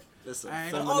here. listen. Alright.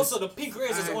 And feminist- also the pink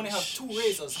razors Alright, only have 2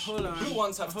 razors. Hold on. The blue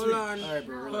ones have Hold 3. on. Alright,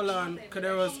 bro. Hold on. Cause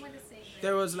Come with the same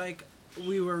there was like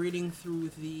we were reading through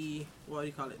the what do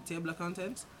you call it, table of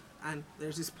contents, and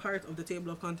there's this part of the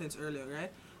table of contents earlier,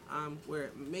 right?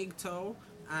 Where MGTOW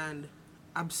and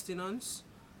abstinence,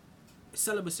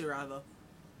 celibacy rather,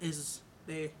 it's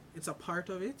a part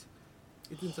of it.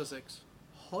 It's intersex.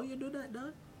 How you do that,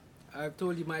 dog? I've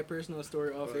told you my personal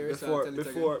story off air. so I'll before tell it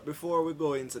again. before we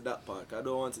go into that part, I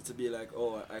don't want it to be like,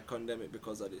 oh, I condemn it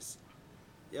because of this.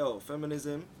 Yo,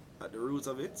 feminism at the root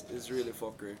of it is really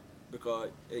fuckery because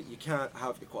you can't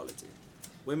have equality.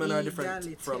 Women are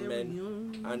different from men.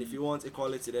 Egalitarian. And if you want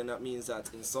equality, then that means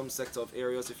that in some sector of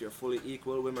areas, if you're fully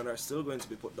equal, women are still going to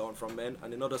be put down from men,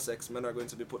 and in other sects, men are going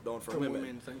to be put down from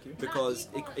women. Thank you. Because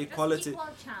Not equal, just equality. equal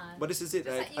chance. But this is it.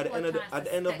 Just Like, an at equal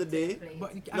the end of the day. chance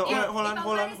But No, Yeah, hold on, if a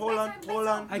hold man on, is hold on, better, hold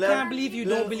on. I Let- can't believe you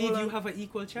don't let- believe hold you on. have an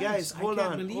equal chance. Guys, hold I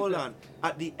can't on, believe hold that. on.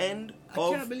 At the end I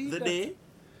can't of believe the that. day,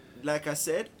 like I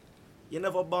said, you're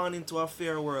never born into a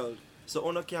fair world. So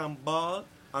Una can ball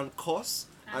and cuss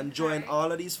and join cry.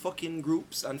 all of these fucking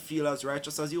groups and feel as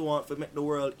righteous as you want to make the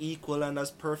world equal and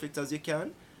as perfect as you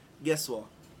can. Guess what?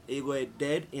 You go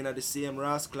dead in the same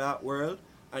rascal world,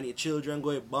 and your children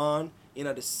go born in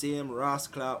the same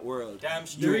rascal world. Damn You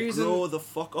straight. grow the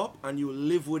fuck up and you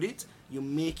live with it. You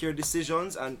make your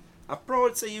decisions, and I'm proud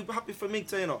to say you're happy for me,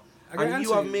 you know. I can And you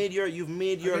answer have you. made you've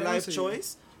made your can life answer you.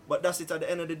 choice. But that's it. At the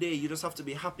end of the day, you just have to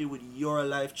be happy with your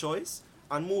life choice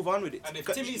and move on with it. And if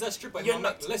 'Cause Timmy's a stripper, you're he'll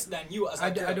not- make less than you as a I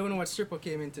girl. don't know what stripper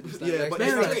came into this. Yeah, but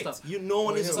Very it's right. not, you know,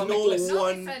 Oh, it's yeah. no No, it's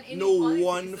one, an no inequality,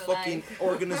 one so fucking like-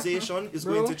 organization is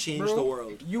going to change the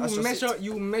world. You That's just measure it.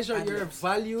 you measure And your yes.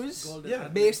 values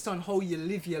Golden based on how you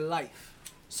live your life.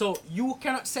 So you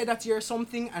cannot say that you're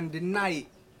something and deny.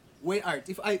 Wait, art.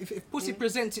 If pussy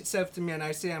presents itself to me and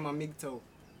I say I'm a MGTOW,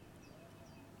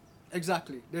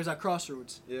 exactly. There's a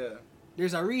crossroads. Yeah.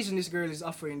 There's a reason this girl is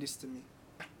offering this to me.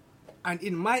 And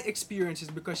in my experience, it's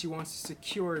because she wants to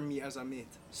secure me as a mate.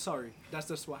 Sorry, that's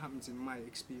just what happens in my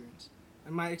experience.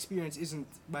 And my experience isn't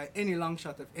by any long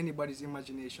shot of anybody's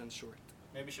imagination short.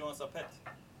 Maybe she wants a pet.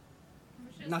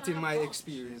 She just Not in wanna my fuck.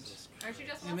 experience. Or she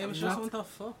just Yeah, wants maybe to she Not- just want to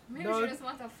fuck. Maybe Dog. she just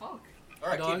want to fuck.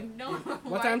 Alright, Dog. kid. No.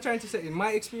 What I'm trying to say, in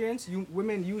my experience,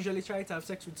 women usually try to have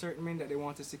sex with certain men that they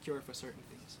want to secure for certain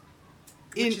things.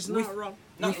 Which is not wrong.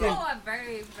 Not You know wrong. a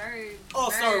very, very,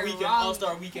 All-Star very weekend, wrong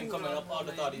All-Star weekend pool coming of up. All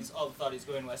the women. thotties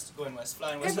going west, flying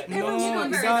west like everyone no. should You know, be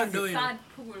very sad doing it. sad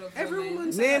pool of Everyone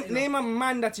women. said- Name a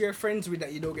man that you're friends with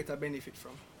that you don't get a benefit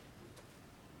from.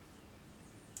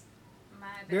 My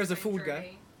best There's a friend food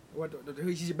guy. Trey.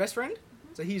 He's your best friend?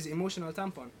 So he's emotional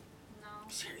tampon. No.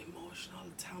 It's your emotional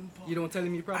tampon. You don't tell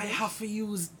him your I problems? have to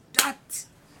use that.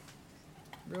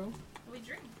 Bro, We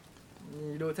drink.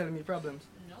 you don't tell him your problems.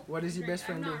 No. What does your best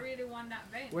friend I'm do? not really one that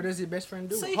vain. What does your best friend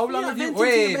do? So if How you're long not have you... venting to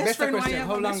your Wait, best better friend, why question. you have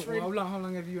How a long, best friend? how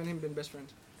long have you and him been best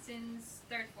friends? Since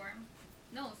third form.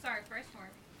 No, sorry, first form.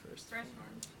 First. First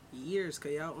form. Years,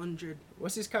 cause y'all 100.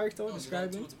 What's his character? No,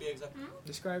 Describe him. to be exact.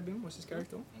 Describe him. What's his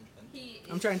character? He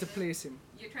I'm is- trying to place him.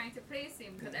 You're trying to place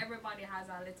him because everybody has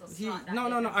a little He, slot. that no, they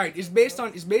no, can no. Alright, fit it's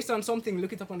into. based on something.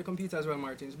 Look it up on the computer as well,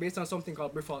 Martin. It's based on something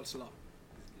called Briffault's law.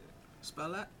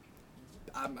 Spell that.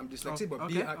 I'm dyslexic, but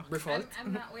Okay, Briffault.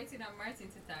 I'm not waiting on Martin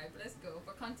to type. Let's go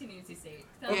for continuity's sake.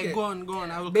 Okay. Yeah, go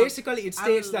on. I will. Basically, it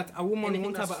states I'll- that a woman anything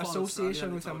won't have an that's false, I'll association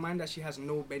get with it a out. man that she has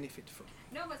no benefit from.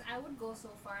 No, but I would go so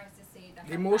far as to say that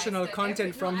The emotional applies to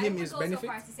content from I him would is go benefit? So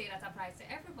far as to say that applies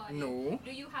to everybody. No.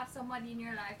 Do you have somebody in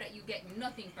your life that you get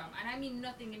nothing from? And I mean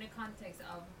nothing in the context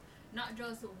of not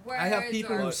just words. I have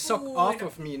people or who suck food off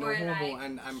of me, no or homo, like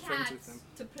and I'm friends with cats them.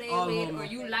 to play All with, homo. or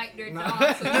you like their No.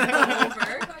 dog, so you come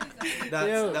over. That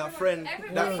Yeah. that friend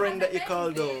Everybody that has you a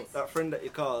called though, benefit. that friend that you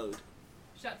called.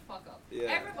 Shut the fuck up. Yeah.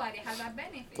 Everybody has a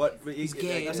benefit. But He's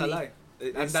gay, That's isn't a he? lie.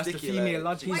 it's And that's the sticky, female like,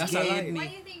 logic. He's That's gay, a lie. isn't What he?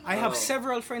 do you think? I have No.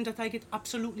 several friends that I get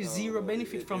absolutely zero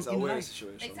benefit from it's a in weird life.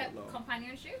 situation, Except but no.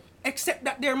 companionship. Except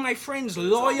that they're my friends.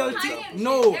 Loyalty. Companionship.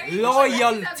 No, There is a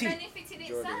loyalty. benefit in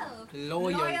itself.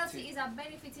 Loyalty. is a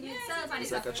benefit in itself, and It's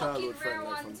it's like a a childhood fucking rare friend,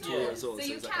 like, one from too. 2 years old, So so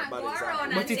you it's like a can't bad go example. around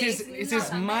and But say it is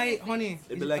not a my benefit. honey.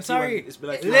 It'd be like Sorry. it'd be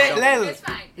like It's you Lel, and Lel, It's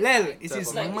fine. It's Lel, fine. it Type is of-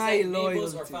 It's my like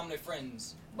neighbors or loyalty. family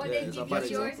friends. But Yeah, they it's a give bad you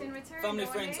yours example. in return. Family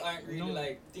don't friends they? aren't really No.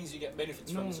 like things you get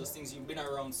benefits No. from. It's just things you've been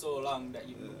around so long that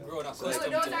you've grown up So, like,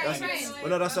 accustomed those to. are That's- friends. Well,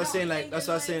 no, that's what I'm saying. Like, that's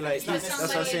what I'm saying. Like, It's not that's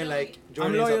what I'm saying. Like, I'm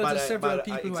Jordan is loyal a to bad, several bad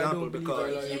people who I example don't believe are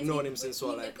because loyal. you've known him since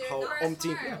what, like, how First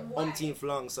umpteen firm.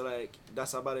 long. So like,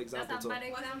 that's a bad That's example a too. bad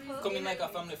example. Coming like a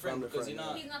family friend Family because friend. you're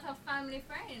not. He's not a family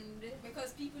friend.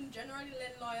 Because people generally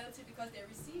lend loyalty because they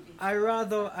receive it. I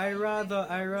rather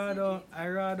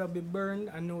be burned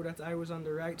and know that I was on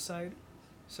the right side,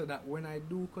 so that when I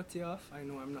do cut you off, I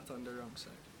know I'm not on the wrong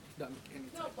side. If that make any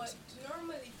No, type of but sense.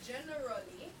 normally,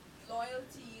 generally,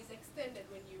 loyalty is extended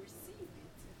when you receive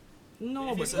it. No, If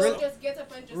but you You say don't just get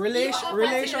up and just Relation- Up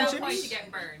relationships- until that point you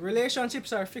get burned.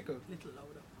 relationships are fickle. Little louder.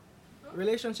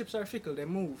 Relationships are fickle. They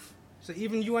move. So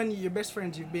even you and your best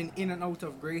friends, you've been in and out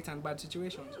of great and bad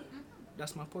situations.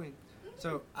 That's my point.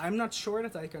 So I'm not sure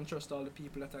that I can trust all the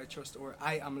people that I trust or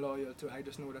I am loyal to. I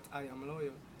just know that I am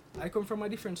loyal. I come from a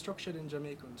different structure than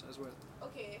Jamaicans as well.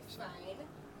 Okay, fine.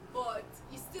 But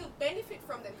you still benefit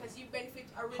from them because you benefit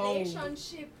a How?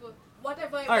 relationship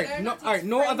whatever. Alright,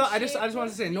 no other. I just want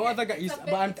to say no other guy.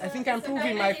 I think I'm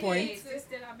proving my point.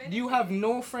 Do you have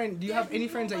no friend? Do you have any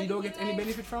friends that you don't get any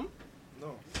benefit from?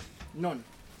 No. None.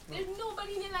 There's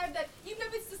nobody in your life that, even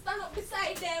if it's to stand up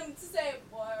beside them to say,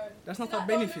 boy. That's not sit a down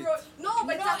the benefit. road." No,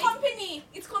 but No, it's a company.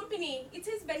 It's company. It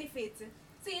is benefit.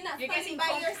 So you're not You're standing getting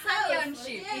by yourself.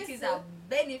 companionship. Yes. It is a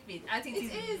benefit. I think It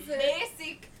it's is.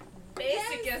 basic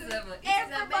Yes. level. It is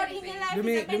a Everybody in your benefit. life Do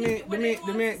me, is a benefit, whether you want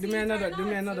to see it or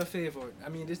not. another favor. I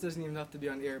mean, this doesn't even have to be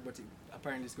on air, but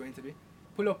apparently it's going to be.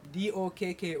 Pull up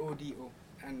DOKKODO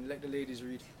and let the ladies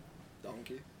read.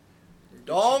 Donkey.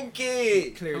 Are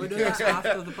we Clearly, doing that can't.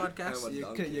 after the podcast? I'm a You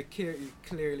donkey.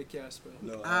 clearly can't spell.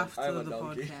 No, After I'm a the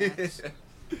donkey. podcast.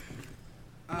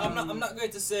 I'm not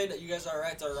going to say that you guys are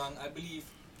right or wrong. I believe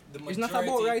the It's majority, not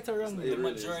about right or wrong. the It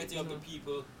really majority is. of the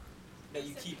people that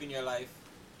you keep in your life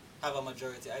have a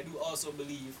majority. I do also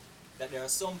believe that there are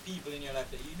some people in your life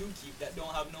that you do keep that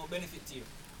don't have no benefit to you.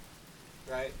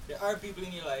 Right? There are people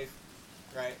in your life,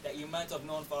 right, that you might have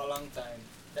known for a long time,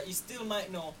 that you still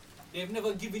might know. They've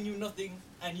never given you nothing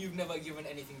and you've never given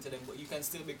anything to them, but you can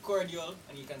still be cordial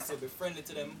and you can still be friendly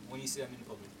to them when you see them in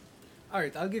public.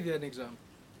 Alright, I'll give you an example.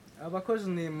 I have a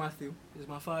cousin named Matthew. He's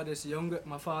my father's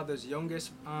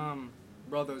youngest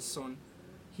brother's son.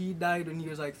 He died when he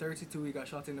was like 32. He got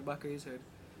shot in the back of his head.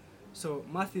 So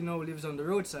Matthew now lives on the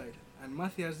roadside, and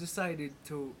Matthew has decided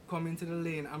to come into the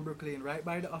lane, Ambrook Lane, right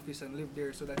by the office, and live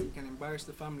there so that he can embarrass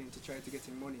the family to try to get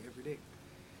him money every day.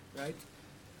 Right?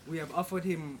 We have offered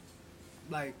him,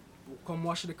 like, come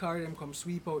wash the car, them come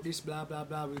sweep out this, blah blah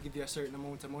blah. We'll give you a certain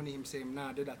amount of money. Him saying,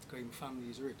 nah, do that because his family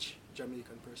is rich,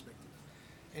 Jamaican perspective.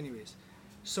 Anyways,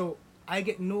 so I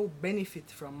get no benefit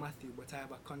from Matthew, but I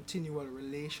have a continual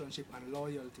relationship and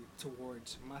loyalty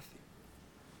towards Matthew.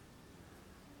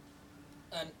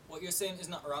 And what you're saying is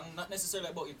not wrong, not necessarily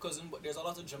about your cousin, but there's a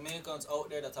lot of Jamaicans out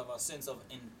there that have a sense of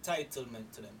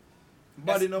entitlement to them.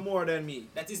 Body no more than me.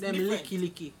 That is Them different,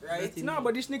 licky. right? That in No, me.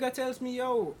 but this nigga tells me,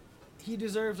 yo, he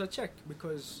deserves a check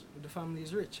because the family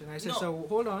is rich. And I say, No. so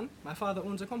hold on, my father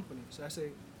owns a company. So I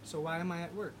say, so why am I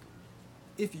at work?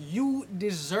 If you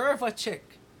deserve a check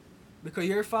because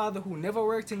your father, who never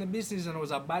worked in the business and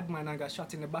was a bad man and got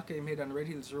shot in the back of his head on Red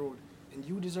Hills Road, and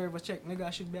you deserve a check, nigga, I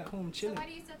should be at home So chilling. why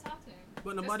do you still talk to him?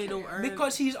 But nobody don't earn.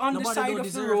 Because he's on the Nobody side don't of the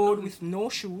deserve road nothing. with no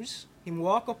shoes. Him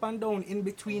walk up and down in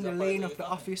between He's the a part lane of of your the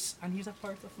family. office, and he's a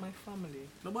part of my family.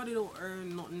 Nobody don't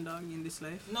earn nothing, dog, in this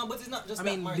life. No, but it's not just I that,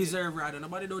 mean, Martin. deserve rather.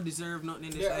 Nobody don't deserve nothing in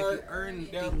this There life. are, You earn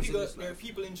there, are things people, in this there are life.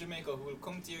 people in Jamaica who will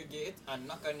come to your gate and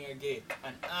knock on your gate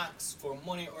and ask for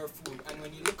money or food. And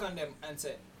when you look on them and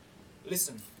say,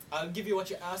 listen, I'll give you what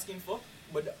you're asking for,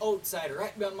 but the outside,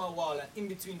 right behind my wall and in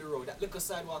between the road, that little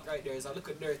sidewalk right there is a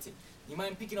little dirty. You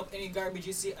mind picking up any garbage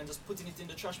you see and just putting it in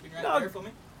the trash bin right Dog. there for me?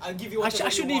 I'll give you what I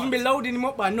shouldn't even be loading him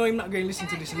up, but I know him not going to listen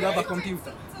to this. He have a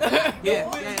computer. Yeah,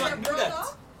 Will yeah, not Your do that. brother,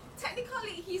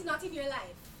 technically, he's not in your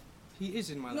life. He is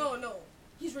in my life. No.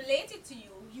 He's related to you.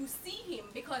 You see him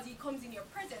because he comes in your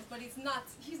presence, but he's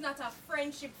not a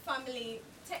friendship, family,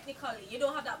 technically. You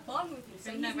don't have that bond with him, so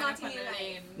You're he's never not up on in your the life.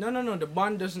 lane. No. The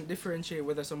bond doesn't differentiate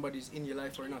whether somebody's in your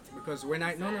life or not. Because when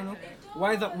I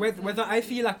whether I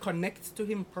feel I connect to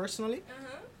him personally,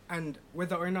 Uh-huh. and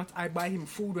whether or not I buy him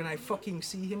food when I fucking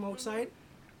see him outside,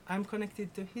 I'm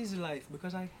connected to his life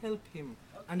because I help him.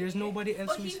 And there's nobody else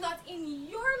But who's... he's not in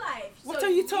your life. What So are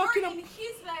you talking You're in about?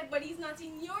 his life, but he's not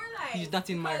in your life. He's not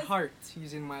in my Because- heart.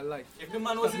 He's in my life. If the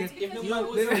man wasn't, Because if the you- man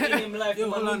wasn't in him life, Yo,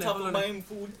 the man hold on wouldn't there, have hold to on buy him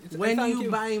food. When Thank you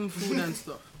you. buy him food and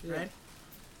stuff, Yeah. right?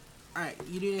 Alright,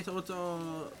 you doing it out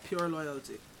of pure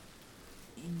loyalty.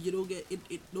 You don't get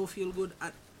it don't feel good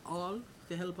at all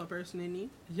to help a person in need.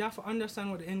 You have to understand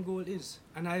what the end goal is.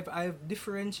 And I've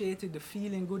differentiated the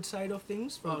feeling good side of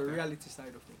things from the Okay. reality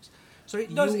side of things. So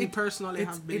it does... You It, personally it-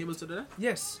 have been it- able to do that?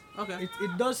 yes. Okay.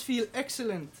 It does feel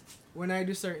excellent when I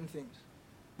do certain things.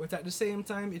 But at the same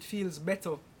time, it feels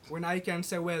better when I can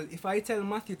say, well, if I tell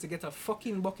Matthew to get a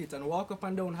fucking bucket and walk up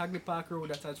and down Hagley Park Road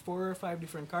that has 4 or 5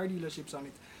 different car dealerships on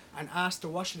it and ask to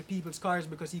wash the people's cars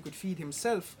because he could feed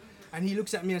himself, and he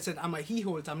looks at me and said, I'm a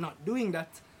he-holt, I'm not doing that,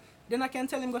 then I can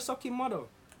tell him, go suck him mother.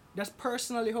 That's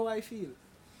personally how I feel.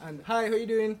 And, hi, how you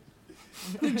doing?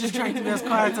 Just trying to be as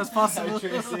quiet as possible.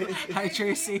 Hi,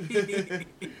 Tracy.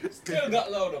 Still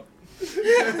got loud up.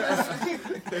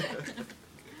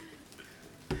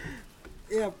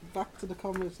 Yeah, back to the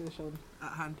conversation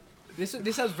at hand.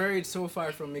 This has varied so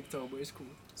far from MGTOW, but it's cool.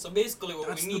 So basically, what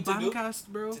That's we the need to do Bandcast,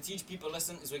 bro. to teach people a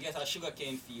lesson is we get a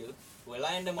sugarcane field, we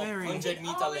line them up Very. 100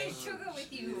 meter Always length, sugar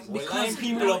with you. we Because line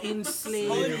people you're up enslaved.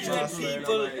 100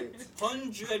 people,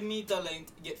 100 meter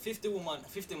length, get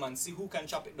 50 man, see who can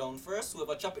chop it down first.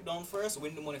 Whoever chop it down first,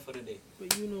 win the money for the day.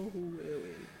 But you know who.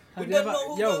 Have We you don't ever,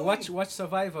 know who yo, gonna watch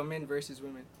Survivor, men versus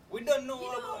women. We don't know You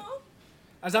what about. know,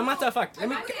 As a matter of fact, let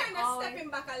me. I'm kind of stepping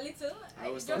back a little. I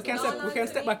was It just talking We dawned can on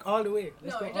step me- back all the way.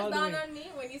 Let's No, go it all just the dawned way. on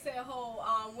me when you say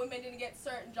how women didn't get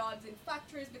certain jobs in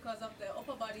factories because of the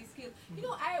upper body skill. You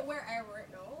know, where I work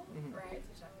now, right,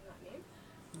 which I will not name.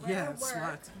 Where I Yeah, work,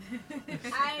 smart.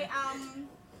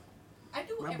 I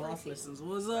do My boss everything. listens.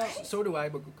 What's up? So do I,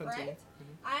 but continue.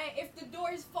 Right? If the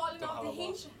door is falling Don't off have the a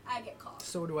hinge, I get called.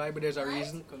 So do I, but there's a Right?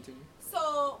 reason. Continue.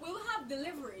 So we will have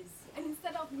deliveries, and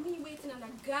instead of me waiting on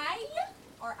a guy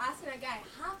or asking a guy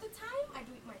half the time, I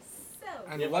do it myself.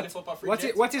 And Yeah, what, but if up a free what,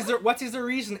 jet. what is the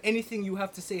reason anything you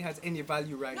have to say has any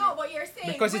value right No, now? but you're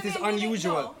saying Because it is women didn't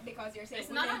unusual. know, because you're saying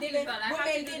It's not women unusual. didn't. I have to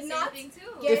Women do the did same not. thing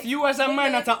too. get- If you as a man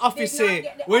women at an office did not say,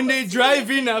 get the when they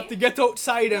drive in, I have to opportunity- get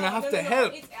outside and I have to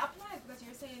help. It applies because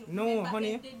you're saying No, women back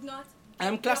honey. then did not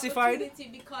I'm get the classified. opportunity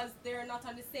because they're not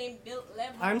on the same built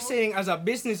level. I'm saying as a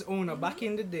business owner back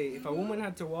in the day, if a woman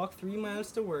had to walk 3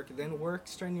 miles to work, then work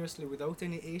strenuously without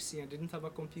any AC and didn't have a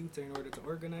computer in order to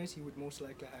organize, he would most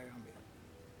likely hire a man.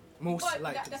 Most But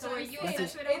likely. that's So what are I'm you saying.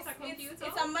 obsessed It's, with a computer?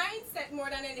 it's a mindset more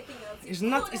than anything else. It's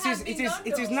not. could It have is. been It is. done,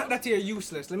 It is though. not that you're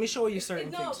useless. Let me show you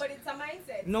certain No, things. but it's a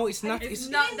mindset. No, it's not. And It's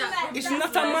not been that- like It's that.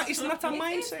 not a. It's not a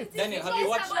mindset. It is. Daniel, have Yes, you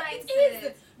watched- but it Mindset. is.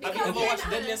 Have you Because ever then, watched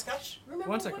Deadliest Catch? Remember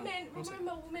One second, women, one second.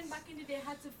 remember women back in the day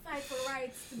had to fight for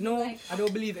rights to be No, like, I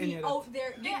don't believe any be of that. out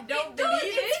there. You Yeah, don't it does,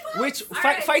 believe it's it? facts. Which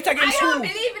Alright, fight against I don't who?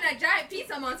 believe in a giant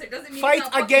pizza monster. Doesn't mean Fight it's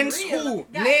not fucking against real. who?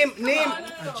 Guys, Name. Come Name. on,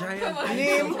 no. A giant Come on.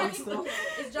 Name.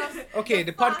 It's just Okay,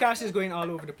 the fact. podcast is going all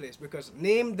over the place because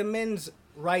name the men's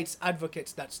rights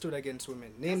advocates that stood against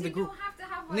women. Name the You group. don't have to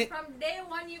have one Na- from day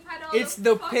one. You've had all It's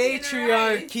the fucking rights.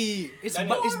 patriarchy. It's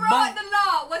Daniel. but it's Who wrote bad. the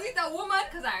law? Was it a woman?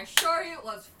 Because I assure you it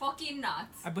was fucking not.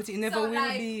 But it never So, will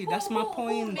like, be. who- That's my who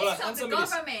point. makes Hold on, up the answer me this.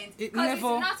 government? It 'Cause never it's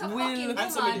not a will fucking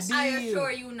Answer me woman. this. I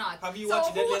assure you not. Have you So watched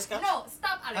who- Deadliest Catch? No,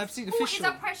 stop, Alex. I've seen the Who fish is show.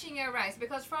 oppressing your rights?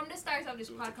 Because from the start of this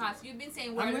podcast, you've been saying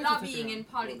I'm we're going to touch lobbying it in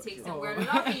politics and Oh. we're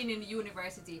lobbying in the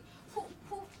university.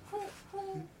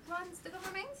 Who runs the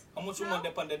government? How much women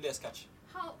depend on Deadliest Catch?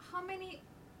 How many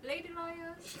lady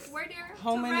lawyers were there?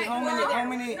 How to many- write how the many- law? how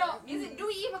many- No, do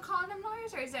we even call them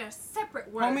lawyers or is there a separate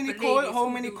word? How many for coal? ladies How who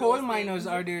many do coal those miners things?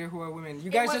 are there who are women? You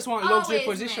It guys was just want luxury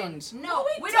always positions. men. No, No,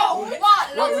 we we don't. don't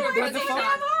want luxury what the positions.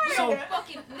 fuck? So,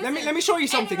 Let me show you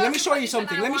something. Let me show you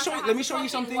something. Let me show you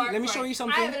something. Let me show you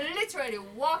something. I've literally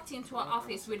walked into an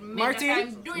office with men Martin, that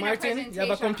I'm doing a Martin, presentation you have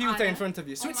a computer on. in front of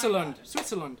you. Oh my Switzerland, God.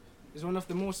 Switzerland is one of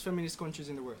the most feminist countries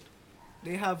in the world.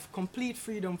 They have complete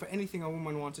freedom for anything a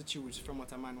woman wants to choose from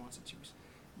what a man wants to choose.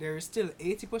 There is still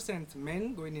 80%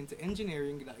 men going into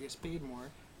engineering that gets paid more,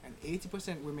 and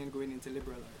 80% women going into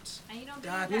liberal arts. And you don't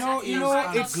That believe You know- that you is know,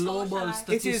 not it's global socialized.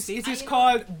 statistics. It is And you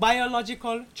called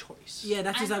biological choice. Yeah,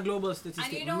 that is And- a global and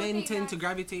statistic. you don't Men think tend that- to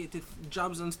gravitate to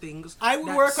jobs and things. I would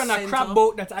that work on a center- crab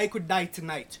boat that I could die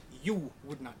tonight. You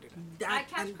would not do that. I That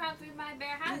catch and- crabs with my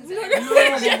bare hands. No, but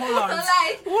hold on. So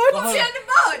like, What? put you on the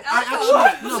boat. I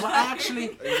actually no, but I actually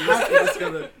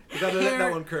You gotta let Here-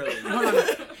 that one curl. hold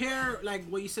on. Here, like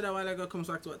what you said a while ago, comes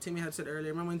back to what Timmy had said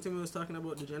earlier. Remember when Timmy was talking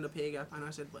about the gender pay gap, and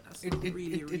I said, but that's It, not it,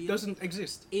 really it, real. it doesn't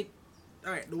exist.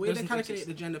 All right, the way they doesn't calculate exist.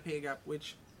 the gender pay gap,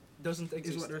 which Doesn't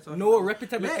exist. what they're talking No about.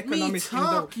 reputable let me economist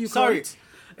talk, in you the sorry.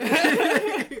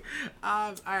 cunt.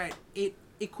 All right, it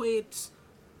equates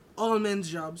all men's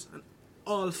jobs and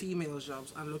all females'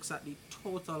 jobs and looks at the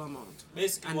total amount.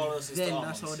 Basically, And walrus is then the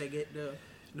that's how almonds. they get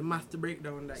the math to break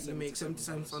down that you make 70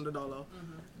 cents on the dollar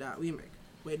that we make.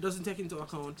 But it doesn't take into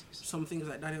account some things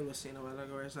like Daniel was saying a while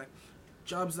ago, where it's like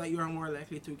jobs that you are more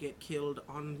likely to get killed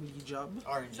on the job.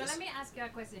 Oranges. So let me ask you a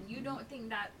question. You don't think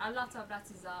that a lot of that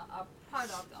is a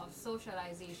product of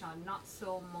socialization, not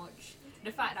so much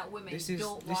the fact that women This is-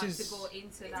 don't this want is- to go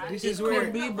into that? this It is where-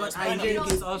 could be, but I You think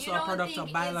don't- it's also you a don't product think of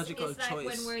it's- biological it's like choice.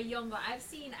 when we're younger, I've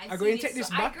seen I'm going to take so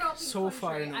this I back grew up in so country,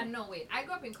 far now. and no wait, I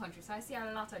grew up in country, so I see a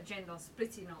lot of gender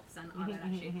splitting ups and all of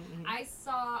Mm-hmm, that shit. I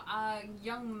saw a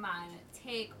young man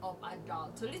take up a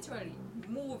doll to literally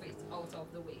move it out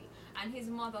of the way, and his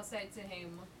mother said to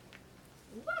him,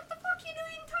 "What the fuck you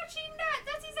doing touching that?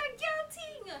 That is a girl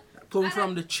thing." Come And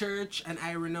from the church, and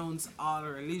I renounce all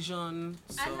religion.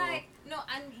 So And like no,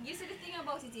 and you see the thing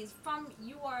about it is, from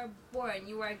you are born,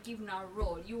 you are given a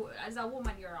role. You as a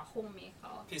woman, you're a homemaker.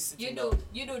 Piss it You in do down.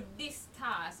 you do this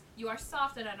task. You are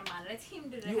softer than a man. Let him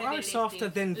do the You heavy are softer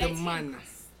lifting. than the Let him man.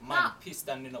 man Stop. piss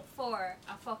standing up. For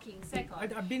a fucking second.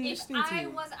 I've been if listening to I you.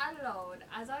 was allowed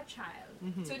as a child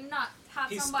Mhm. to not have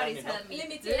He's somebody standing tell up. me,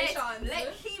 Limitations.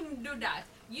 let him do that.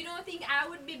 You don't think I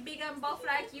would be big and buff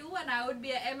like you and I would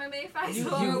be an MMA fighter You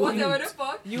or whatever the wouldn't.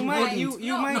 fuck? You might, you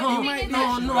No, might, the you thing might is be.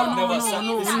 that- No, I've no, never no, said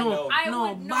no, this, no, no. I no.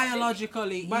 would not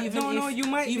Biologically, But even no, if you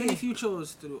might even be. if you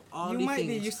chose to do all You the might be,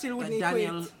 things you still that wouldn't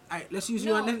Daniel, equate. alright, let's use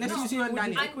you No, and let's no. use you and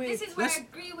Wouldn't Daniel. And this is where Let's- I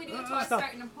agree with you to a Stop.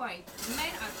 certain point.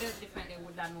 Men are built differently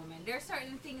with that woman. There are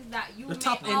certain things that you The may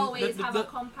top end, always the, have the, a the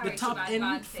comparative top end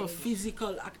advantage. for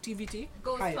physical activity.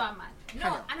 Goes Higher. to a man. No,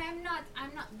 Higher. and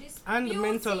I'm not disputing. And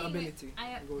mental ability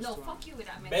I, goes no, to a fuck you with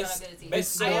that mental Best- ability.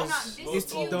 best I am source not goes to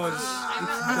disputing. does. I'm It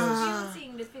not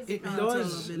disputing the It physical. Mental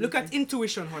does. ability. Look at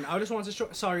intuition, hon. I just want to show.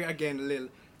 Sorry again, Lil.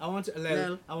 I want to,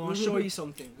 Lil. I want to show you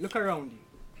something. Look around you.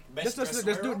 Best Just do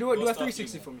wrestler a goes to 360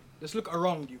 female. for me. Just look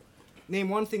around you. Name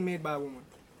one thing made by a woman.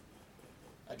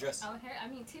 A dress. Out here, I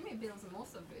mean, Timmy builds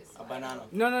most of this. A banana.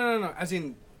 No. As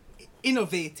in,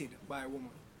 innovated by a woman.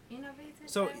 Innovative.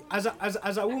 So by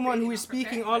as a woman really who is not prepared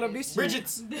speaking for all of this.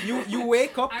 this, Bridget. you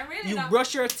wake up, I'm really you not-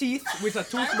 brush your teeth with a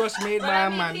toothbrush made But by I a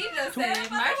mean, man. he just said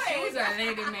my shoes are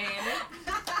lady made.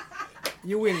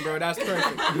 You win, bro. That's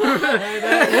perfect.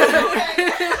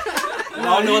 I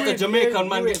don't know what the Jamaican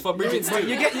man gets for Bridget But still.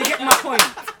 you get my point.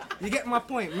 You get my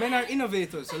point. Men are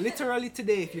innovators. So literally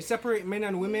today, if you separate men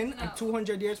and women, and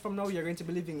 200 years from now, you're going to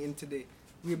be living in today.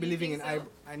 We'll be You living in. think so?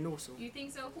 I know so. You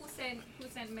think so? Who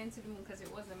sent men to the moon? Because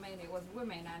it wasn't men, it was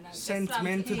women. And they Sent slapped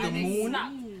men it to the and they moon?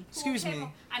 slapped- who Excuse came me.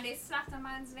 up- And they slapped a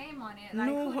man's name on it. Like,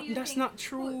 No, who do you that's think- not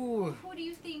true. Who do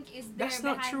you think is there That's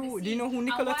not behind the true. Do you know who scenes?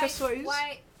 Nikola And Tesla is?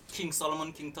 Why? King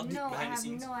Solomon, King Tut No, I behind the have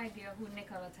scenes. no idea who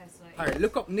Nikola Tesla is. Alright,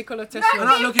 look up Nikola I'm Tesla.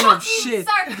 not looking up shit.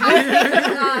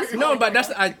 No, but that's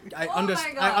I Oh my I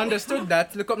God. understood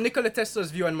that. Look up Nikola Tesla's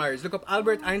view on marriage. Look up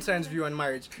Albert Einstein's view on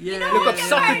marriage. Yeah, Look up yeah,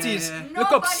 Socrates. yeah, yeah.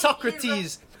 Look up Nobody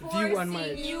Socrates' view on forcing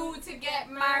marriage. you to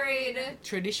get married.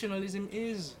 Traditionalism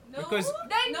is No. because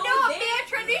Then No, don't they- be a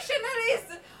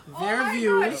traditionalist. Their oh my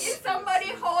views- God, is somebody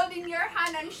holding your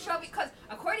hand and shoving? Because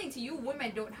according to you,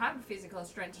 women don't have the physical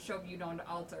strength to shove you down the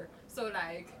altar. So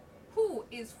like, who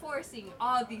is forcing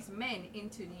all these men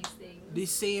into these things? The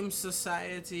same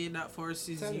society that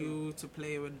forces Tell you to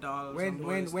play with dolls. and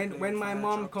when boys to play when with my fire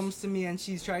mom trucks. comes to me and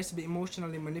she tries to be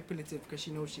emotionally manipulative because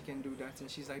she knows she can do that and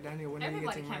she's like, Daniel, when are you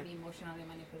Everybody getting can married? be emotionally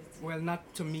manipulative. Well,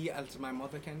 not to me as my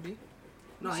mother can be.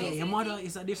 No, Why yeah, is your it- mother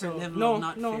is a different level no, of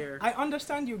not no, fair. I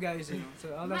understand you guys, you know,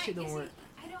 so all that Mike, shit you don't see, work.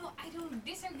 I don't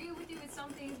disagree with you with some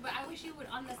things, but I wish you would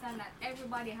understand that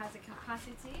everybody has a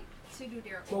capacity to do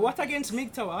their But own what things. against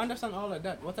MGTOW? I understand all of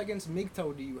that. What against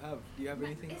MGTOW do you have? Do you have But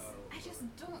anything? I just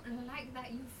don't like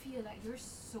that you feel like you're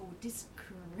so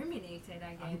discriminated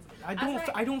against.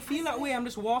 I don't feel that way. I'm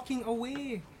just walking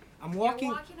away. I'm walking.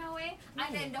 You're walking away,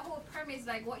 and then the whole premise,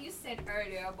 like what you said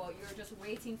earlier about you're just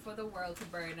waiting for the world to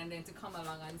burn and then to come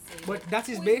along and say. But that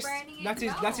is who based. burning it That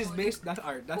is down? based. That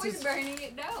art. That Who is is burning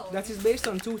it down? that is based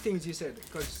on two things you said.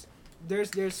 Because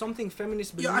there's something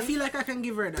feminists believe. Yo, I feel like I can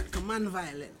give her that. Command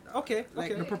violent. Okay.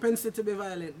 Like okay. the propensity to be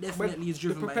violent But definitely is the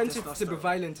driven by propensity to be testosterone.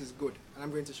 violent is good, and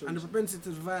I'm going to show And you. the propensity to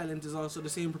be violent is also the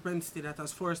same propensity that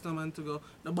has forced a man to go,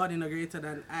 the body no greater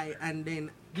than I, and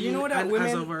then. Do you know that and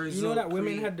as of a women? You know that result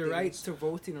women create had the right things. to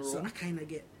vote in So I Rome. kind of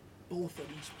get both of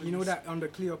these. You know please. that under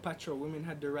Cleopatra, women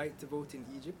had the right to vote in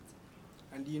Egypt,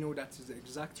 and do you know that is the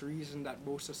exact reason that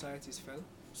both societies fell?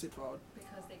 Sit forward.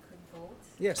 Because they could vote.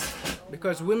 Yes, Oh,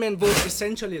 because wow. women vote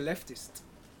essentially leftist,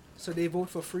 so they vote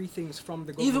for free things from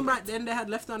the government. Even back then they had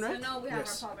left and So right. now we have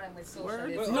Yes. a problem with Word.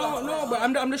 socialism. No, but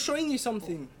I'm just showing you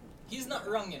something. He's not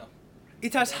wrong, you know.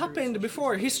 It has happened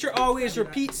before. History always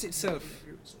repeats itself.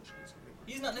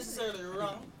 He's not necessarily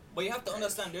wrong, but you have to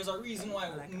understand there's a reason why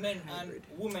men and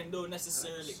women don't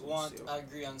necessarily want to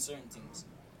agree on certain things,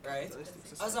 right?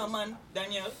 As a man,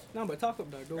 Daniel, No, but talk up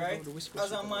there. Don't right? the whisper.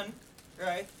 As a man,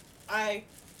 right? I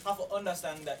have to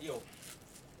understand that, yo,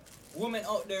 women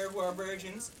out there who are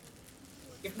virgins,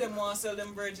 if them want to sell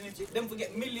them virginity, them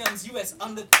forget millions US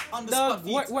on the spot Dog,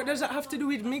 feet. what does that have to do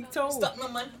with MGTOW? Stop, no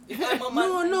man. If I'm a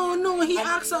man, No. He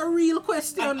asks a real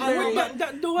question. And Larry.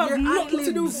 That don't have Your nothing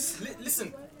to do. ad-libs.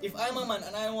 listen. If I'm a man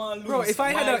and I want to lose Bro, if I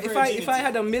had my a if I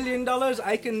had virginity- $1 million,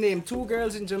 I can name 2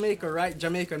 girls in Jamaica, right?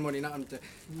 Jamaican money, not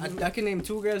I can name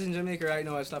 2 girls in Jamaica right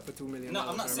now. I stop for $2 million. No,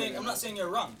 I'm not saying you're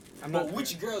wrong. I'm but not-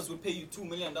 which girls would pay you $2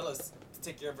 million to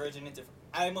take your virginity.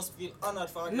 I must feel honored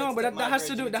for a girl No, to but take that my has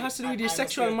to do virginity, with your and I must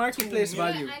sexual feel marketplace 2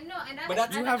 million. value. Yeah, I know, and that, But that-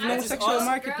 and You have that no harms sexual girls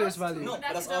marketplace too. value. No, That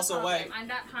that's is a also problem, why and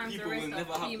that harms the people rest will of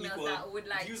never have females equal that would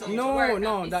like views to on No, work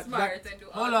no, and be that- smart and do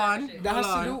all Hold that on. shit. That has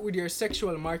Hold to do on. with your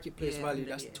sexual marketplace Yeah, value. yeah,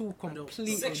 That's yeah. two I don't-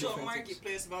 completely Sexual different things.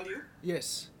 marketplace value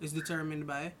Yes. Is determined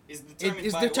by. is It determined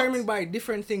is by determined what? by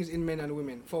different things in men and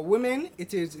women. For women,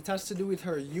 it has to do with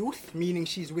her youth, meaning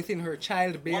she's within her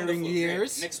childbearing Wonderful, great.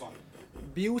 years. Next one.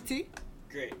 Beauty,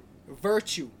 Great.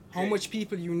 virtue, how Great. much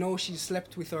people you know she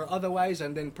slept with or otherwise,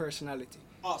 and then personality.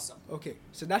 Awesome. Okay,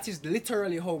 so that is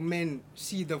literally how men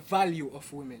see the value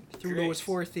of women through Great. those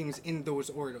 4 things in those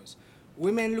orders.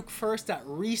 Women look first at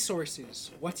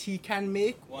resources, what he can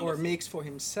make or Wonderful. makes for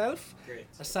himself. Great.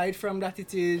 Aside from that,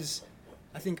 it is,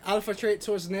 I think alpha traits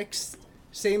was next.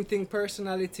 Same thing,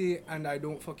 personality, and I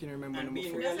don't fucking remember And number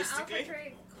being 4. Does an Realistically? alpha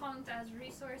trait count as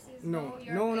resources? No,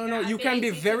 Your- no, no, no. your You can be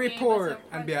ability to very be able poor to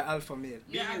and be an pro- alpha male. Your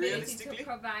Being ability to realistically?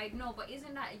 provide, no, but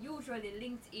isn't that usually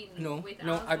linked in No, with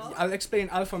no. alpha? I'll explain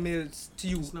alpha males to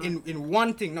you It's not. in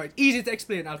one thing. No, it's easy to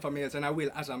explain alpha males, and I will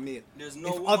as a male. There's no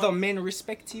If woman, other men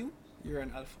respect you, you're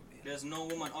an alpha male. there's no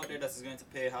woman out there that is going to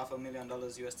pay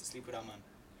 $500,000 US to sleep with a man.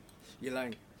 You're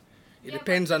lying. It Yeah,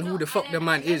 depends but on who no, the fuck and the then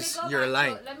man let me is. go You're back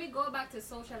lying. to- let me go back to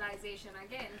socialization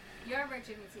again. Your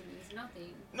virginity means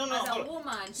nothing. No, As a hold on.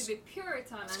 woman, to be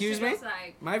Puritan and Excuse to me? just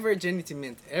like, My virginity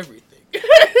meant everything.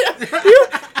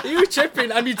 you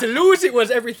tripping? I mean, to lose it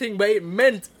was everything, but it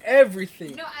meant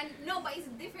everything. no, but it's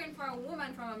different for a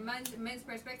woman from a man's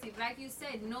perspective. Like you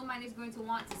said, no man is going to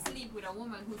want to sleep with a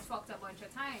woman who's fucked a bunch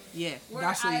of times. Yeah,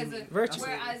 Whereas, that's what you mean. Virtue.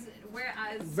 whereas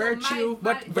so Virtue,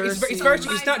 my but value- it's virtue.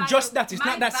 my It's not just that. It's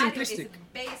my not that value simplistic. is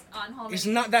based on how It's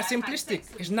many not that people I've had simplistic.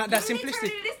 sex with. It's not that You simplistic.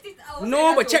 literally list it out No,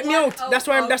 as but check me one out. That's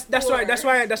why I'm out of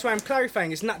that's why I'm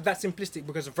clarifying. It's not that simplistic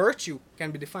because virtue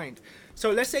can be defined.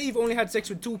 So let's say you've only had sex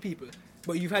with 2 people,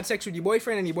 but you've had sex with your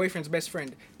boyfriend and your boyfriend's best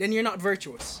friend. Then you're not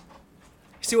virtuous.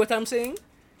 See what I'm saying?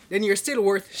 Then you're still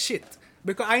worth shit.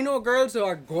 Because I know girls who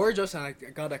are gorgeous, and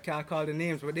I can't call the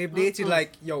names, but they've dated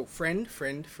like, yo, friend,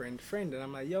 and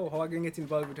I'm like, yo, how I gonna get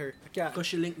involved with her? I can't. Because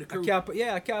she linked the crew.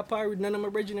 I can't par with none of my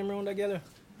bridging them around together.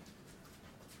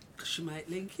 Because she might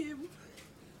link him.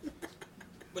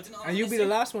 But in all And you be the honesty,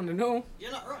 last one to know.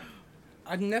 You're not wrong.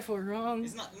 I'm never wrong.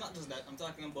 It's not just that. I'm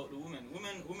talking about the women.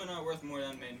 Women are worth more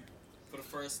than men for the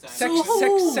first time.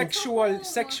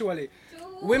 Sexually. Dude,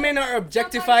 Women are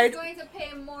objectified. Somebody's going to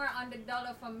pay more on the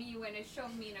dollar for me when they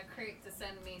shove me in a crate to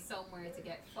send me somewhere to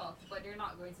get fucked, but they're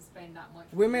not going to spend that much.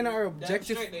 Women are Damn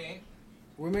straight they ain't.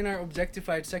 Women are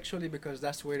objectified sexually because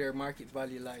that's where their market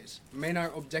value lies. Men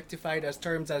are objectified as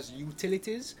terms as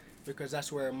utilities because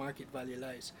that's where market value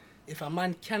lies. If a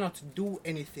man cannot do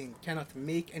anything, cannot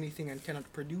make anything, and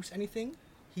cannot produce anything,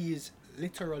 he is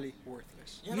literally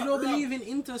worthless. You're You not don't wrong. believe in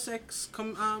intersex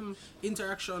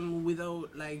interaction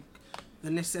without like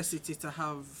the necessity to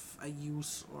have a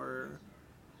use or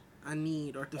a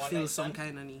need or to One fill night some stand?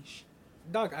 kind of niche.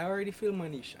 Dog, I already feel my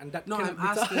niche, and that No, cannot I'm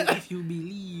be asking taught. if you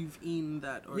believe in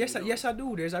that or Yes, you don't. yes, I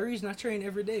do. There's a reason I train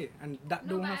every day, and that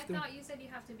No, don't but I have to. thought you said you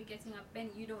have to be getting a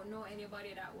benefit. You don't know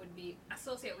anybody that would be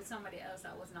associated with somebody else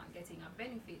that was not getting a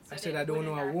benefit. So I said then I don't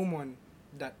know wouldn't a that- woman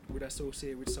that would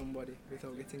associate with somebody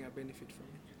without getting a benefit from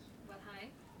it. Well, hi,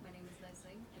 my name is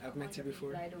Leslie. and I've a met bunch you of people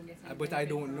before. I don't get any But I benefit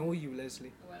don't from. know you,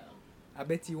 Leslie. Well, I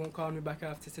bet you won't call me back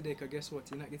after today, because guess what?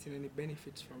 You're not getting any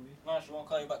benefits from me. No, she won't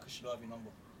call you back because she don't have your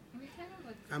number. we kind of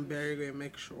would- I'm very going to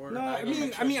make sure. No, I I will mean,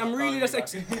 make sure I'm she's not really just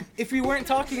calling me back. if we weren't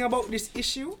talking about this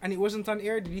issue and it wasn't on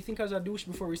air, did you think I was a douche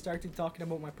before we started talking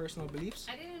about my personal beliefs?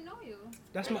 I didn't know you.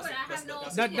 That's But my- I have no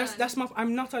That's my.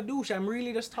 I'm not a douche. I'm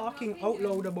really just talking out opinion.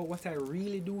 loud about what I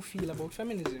really do feel about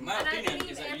feminism. My And I opinion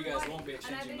believe is that you guys won't be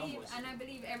exchanging numbers. and I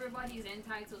believe everybody is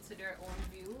entitled to their own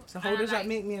view. So how And does that like,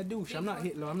 make me a douche? I'm not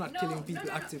Hitler. I'm not killing people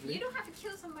no. actively. You don't have to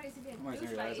kill somebody to be a might douchebag.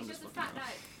 realize It's I'm just the just fact fucking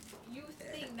that you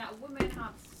think that women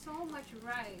have so much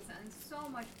rights and so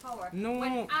much power. No,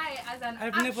 when I, as an I've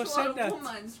actual never said that.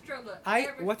 woman, struggle.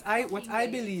 What every I fucking day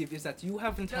believe is that you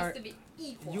haven't just had. to be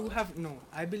equal. You have no.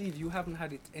 I believe you haven't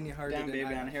had it any harder Damn, than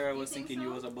baby, I. and here I was You think thinking you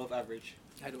so? was above average.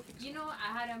 I don't think so. You know,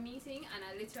 I had a meeting and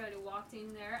I literally walked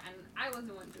in there and I was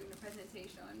the one doing the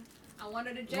presentation. And one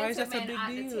of the Why is that a gentlemen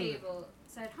big at the deal? table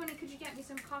said, "Honey, could you get me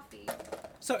some coffee?"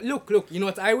 So look. You know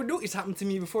what I would do? It's happened to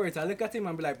me before. I look at him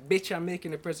and be like, "Bitch, I'm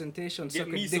making a presentation. Get Suck a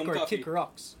me dick some or coffee." kick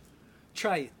rocks.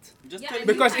 Try it." Just Yeah, tell and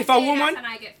me. Because you if can't a say that woman- and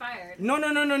I get fired. No. I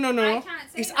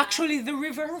can't say It's that. actually the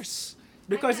reverse.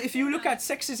 Because can't if you say look that. at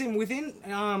sexism within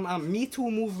Me Too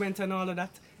movement and all of that,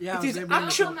 Yeah, it is they bring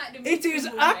actually Come at the Me it Too is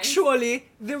movement. actually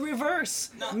the reverse.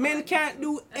 No. Men can't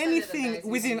do That's a little anything dicey.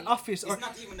 within office. Or It's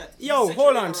not even that. yo, he's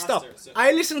hold sexually on, stop. harassed her, so-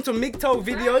 I listen to MGTOW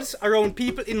videos around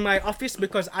people in my office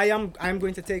because I'm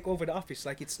going to take over the office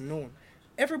like it's known.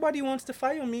 Everybody wants to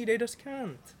fire me, they just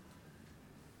can't.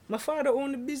 My father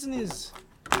owned the business.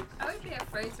 I would be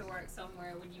afraid to work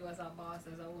somewhere with you as a boss,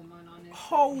 as a woman, honestly.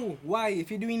 How? Why? If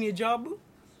you're doing your job,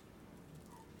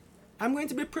 I'm going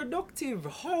to be productive.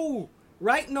 How?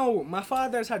 Right now, my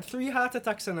father's had 3 heart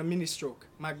attacks and a mini stroke.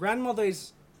 My grandmother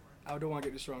is, I don't want to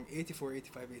get this wrong, 84,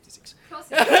 85, 86.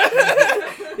 Pussy.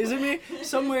 Is it me?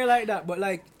 Somewhere like that. But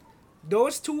like,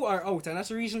 those 2 are out, and that's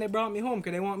the reason they brought me home,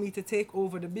 because they want me to take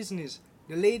over the business.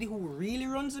 The lady who really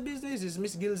runs the business is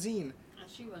Miss Gilzine. And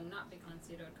she will not be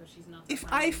considered because she's not. If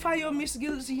I fire Miss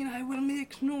Gilzine, I will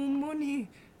make no money.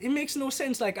 It makes no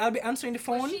sense. Like, I'll be answering the But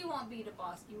phone. she won't be the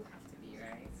boss. You have to be,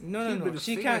 right? No, She'll be no. the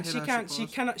She figurehead, can't. She I can't. She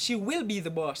suppose. cannot. She will be the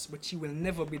boss, but she will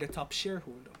never be the top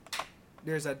shareholder.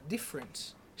 There's a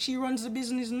difference. She runs the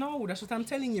business now. That's what I'm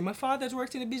telling you. My father's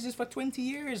worked in the business for 20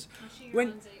 years. And she When-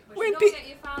 runs it. But when you don't pe- get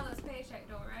your father's paycheck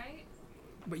though, right?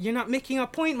 But you're not making a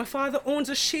point. My father owns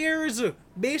the shares.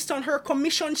 Based on her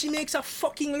commission, she makes a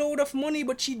fucking load of money,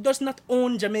 but she does not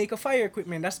own Jamaica Fire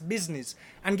Equipment. That's business.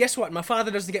 And guess what? My father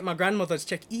doesn't get my grandmother's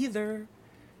check either.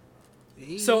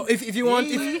 So if you want...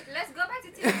 if Let's go back to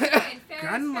Tim's point. Fair,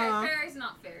 Grandma. fair is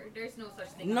not fair. There's no such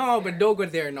thing. No, as but fair. don't go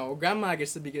there now. Grandma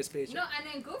gets the biggest paycheck. No, and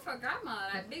then good for grandma.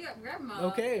 Like big up grandma.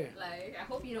 Okay. Like I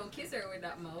hope you don't kiss her with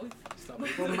that mouth. Stop it.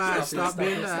 Come on, stop doing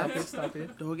it, that. Stop it, stop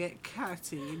it. Don't get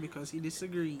catty because he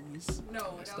disagrees.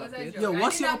 No, that Stop was a it. joke. Yo,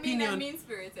 what's I did your not mean that opinion?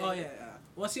 mean-spirited. Oh yeah.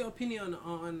 What's your opinion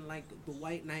on like the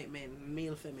white knight men,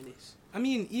 male feminists? I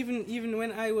mean, even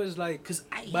when I was like... Cause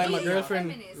I By my hate Even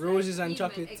girlfriend, feminist, roses and even,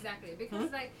 chocolate. Exactly,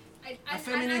 because like I A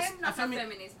feminist- am not a a femi-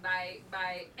 feminist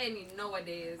by any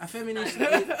nowadays. A feminist-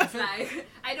 standards. a fem- like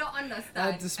I don't understand.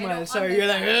 I had to I smile. don't Sorry, you're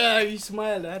like, understand. you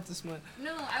smiled. I had to smile.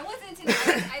 No, I wasn't in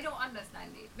it. I don't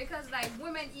understand it because like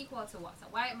women equal to what? A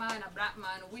white man, a black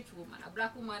man, a which woman, a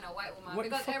black woman, a white woman. What the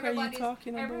because fuck are you everybody's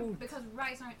talking about? because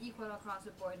rights aren't equal across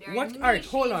the board. There are What? Alright,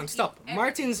 hold on, niches stop. in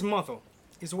Martin's mother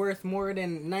is worth more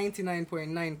than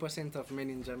 99.9% of men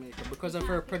in Jamaica because of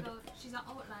her everything. She's an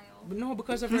outlier. no,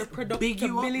 because of her Big you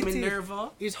up, productivity.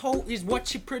 Minerva. Is what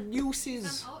she She's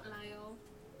produces. an outlier.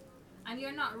 And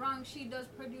you're not wrong, she does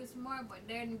produce more, but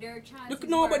then their chances. Look,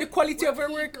 no, but the quality of her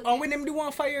people work. get- And when them do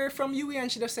want fire her from you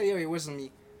and she just say, "Oh, it wasn't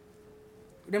me."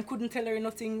 Them couldn't tell her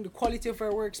nothing. The quality of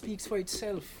her work speaks for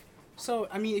itself. So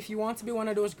I mean, if you want to be one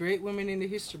of those great women in the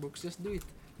history books, just do it.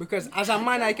 Because as a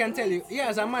man, I can tell you. Yeah,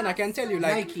 as a man, I can tell you.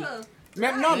 Like, Nike.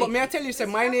 no, but may I tell you, say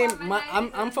It's my not name, about my, my I'm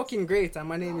name. fucking great, and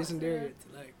my name isn't there yet.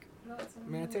 Like,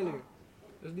 may I And tell you?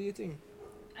 Just do your thing.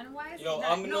 why is Yo, it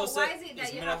that, I'm no, gonna why say is it it's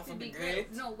that you men have have to to be be great?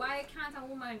 great. No, why can't a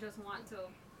woman just want to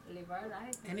live her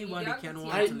life? Anybody can Mediocrity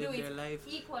want and to do live it their life.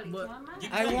 equally But- to a man. You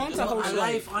I can, want it's a not A housewife.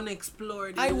 life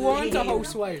unexplored. I is want a lame.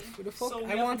 housewife. What the fuck? So we I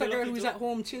have want to a be girl lucky who's too. at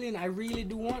home chilling. I really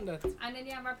do want that. And then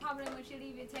you have a problem when she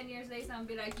leave you 10 years later and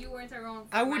be like, you weren't around.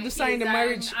 For I would my sign the kids,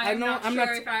 marriage. and I know not I'm sure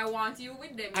not. if I want you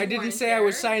with them. I You didn't weren't say I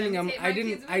was there. signing Let a. me take I my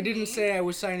didn't. kids I with didn't me. say I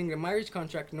was signing a marriage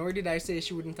contract. Nor did I say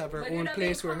she wouldn't have her But own you'd have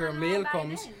place been where her common mail law by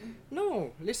comes. then.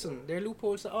 No, listen. There are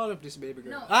loopholes to all of this, baby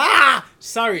girl. No. Ah, You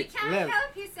sorry. can't Lel.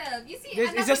 help yourself. You see, It's, and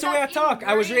it's that's just the way I what talk.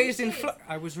 I was ingrained raised in. is.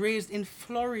 I was raised in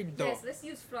Florida. Yes, let's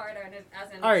use Florida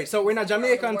as an. All right, so when a excuse for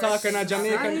Jamaican the talk and a worst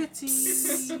Jamaican-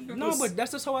 society. No, but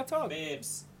that's just how I talk.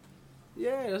 Babes.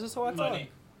 Yeah, that's just how I talk. Money.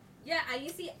 Yeah, and you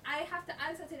see, I have to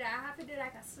answer to that. I have to do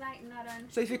like a slight nod on.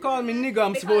 So if you call me nigga,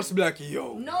 I'm Because supposed to be like,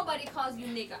 yo. Nobody calls you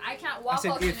nigga. I can't walk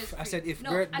said out if. in the street. I said if. No,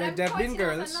 Girl, and I'm there have been pointing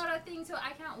out girls. another thing too.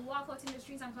 I can't walk out in the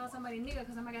streets and call somebody nigga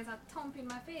because I'm gonna get a thump in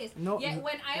my face. No, Yet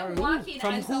when I from am who? walking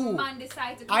From and who? some man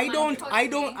decides to come I and don't, touch I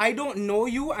me, don't know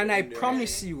you, and I Yeah.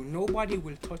 promise you, nobody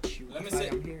will touch you Let me if I say-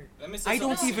 am here. Let me say I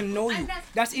don't something. even know you. And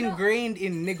That's no, ingrained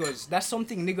in niggas. That's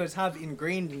something niggas have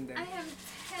ingrained in them. I am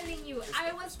telling you,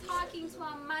 I was talking to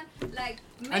a man like.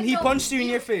 And he mental- punched you in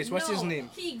your face. What's his No, name?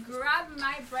 He grabbed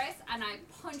my breast and I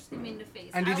punched him in the face.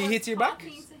 And did I he was hit you back?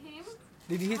 talking to him.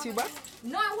 Did he hit you back?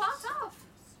 No, I walked off.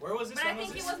 Where was this? But I When was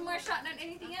think it this? was more shot than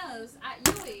anything else at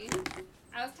UE.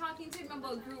 I was talking to him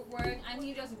about group work and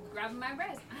he just grabbed my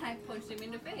breast and I punched him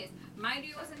in the face. Mind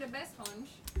you, it wasn't the best punch,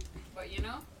 but you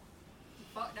know,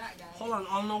 fuck that guy. Hold on,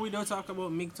 I know we don't talk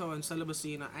about MGTOW and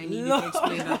celibacy, and I need No. you to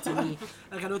explain that to me.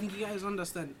 Like, I don't think you guys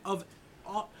understand.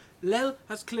 Lel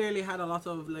has clearly had a lot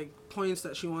of like points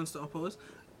that she wants to oppose.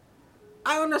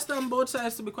 I understand both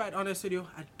sides. To be quite honest with you,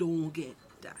 I don't get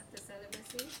that. The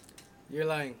celibacy. You're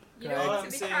lying. You Right. don't All want I'm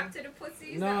to be saying- cracked to the pussy.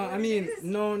 Is No, that what I it mean, is?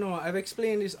 no. I've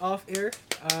explained this off air.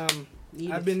 Need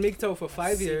I've it. been MGTOW for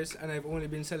 5 Sick. years, and I've only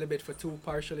been celibate for 2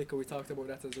 partially, because we talked about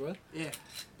that as well. Yeah.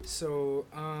 So,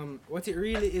 what it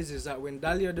really is that when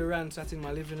Dahlia Duran sat in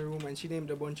my living room and she named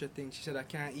a bunch of things, she said, I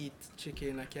can't eat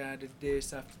chicken, I can't do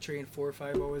this, I have to train 4 or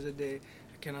 5 hours a day,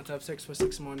 I cannot have sex for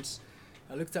 6 months.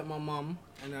 I looked at my mom,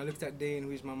 and I looked at Dane,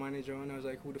 who is my manager, and I was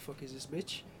like, who the fuck is this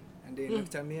bitch? And Dane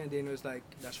looked at me, and Dane was like,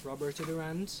 that's Roberta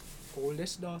Duran's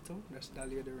oldest daughter, that's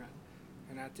Dahlia Duran.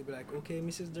 And I had to be like, okay,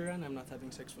 Mrs. Duran, I'm not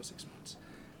having sex for 6 months.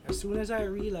 As soon as I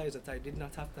realized that I did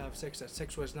not have to have sex, that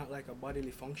sex was not like a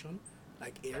bodily function,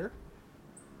 like air,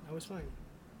 I was fine.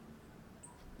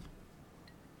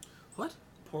 What?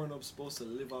 Pornhub's supposed to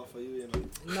live off of you, you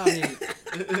know. No, I mean,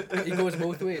 it goes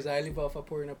both ways. I live off of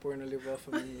porn live off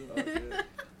of me. Okay.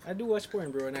 I do watch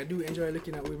porn, bro, and I do enjoy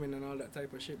looking at women and all that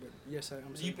type of shit, but yes, I'm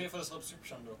Do you sorry. pay for the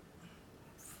subscription though?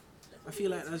 I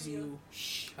feel like as you.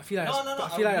 I feel like No. I I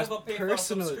feel would like never that's pay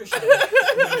personal. for a subscription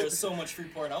when there's so much free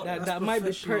porn out there. That That's might be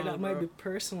professional, that might bro. be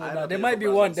personal. I dog. don't There pay might for be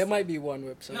one. brothers. There might be one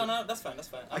website. No, that's fine.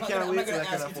 I I'm not can't gonna, wait I'm till I not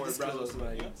can gonna ask you afford to disclose brothers, it,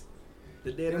 man. you know?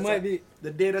 The day There that might be.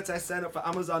 the day that I sign up for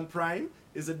Amazon Prime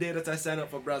is the day that I sign up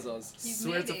for Brazzers. He's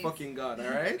Swear made to it. fucking God,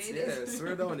 alright? Made Yeah, it.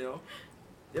 swear down, yo.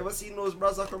 You ever seen those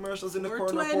Brazzer commercials in the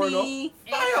corner 420.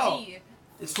 porno? Fire! Hey,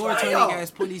 It's 420, Fire!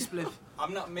 guys. Police split.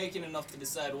 I'm not making enough to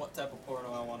decide what type of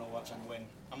porno I want to watch and when.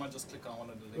 I'm gonna just click on one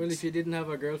of the links. Well, if you didn't have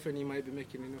a girlfriend, you might be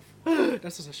making enough.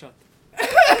 That's just a shot.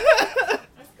 let's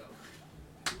go.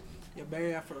 You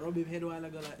bury her for rub him head while I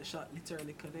go like the shot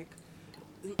literally connect.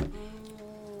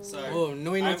 Sorry. Oh,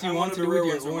 knowing what you I'm want one to of do the with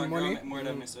rare ones your where own my girl money. make more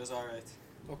than me, so it's alright.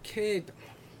 Okay.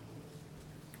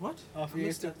 What? Off I your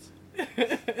missed Insta.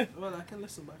 that. Well, I can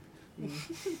listen back. Me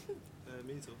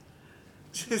too.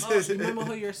 Oh, remember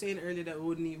how you were saying earlier that we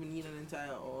wouldn't even need an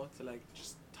entire hour to like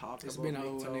just talk It's about been a Big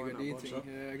whole Toe nigga and a D bunch thing. of-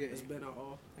 Yeah, I get It's it. been a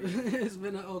whole. It's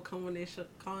been a whole conversation.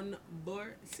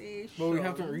 But we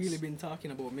haven't really been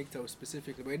talking about MGTOW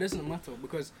specifically, but it doesn't matter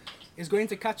because it's going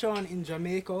to catch on in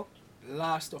Jamaica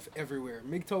last of everywhere.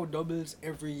 MGTOW doubles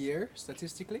every year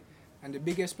statistically, and the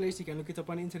biggest place, you can look it up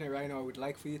on the internet right now, I would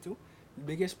like for you to. The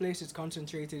biggest place it's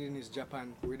concentrated in is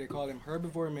Japan, where they call them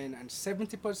herbivore men, and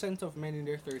 70% of men in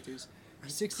their 30s,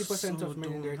 60% of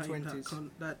men in their 20s.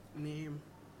 That name.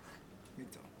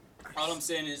 MGTOW. All I'm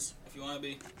saying is, if you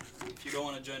don't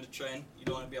want to join the trend, you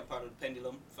don't want to be a part of the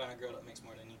pendulum, find a girl that makes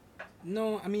more than you.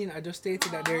 No, I mean, I just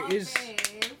stated that there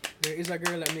is a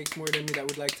girl that makes more than me that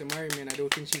would like to marry me, and I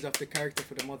don't think she's of the character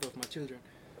for the mother of my children.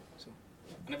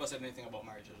 I never said anything about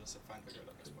marriage, I just said find a girl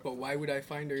that makes more. But why would I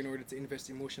find her in order to invest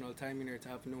emotional time in her to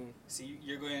have no? See,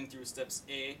 you're going through steps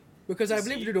A. Because I've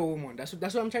See? lived with a woman. That's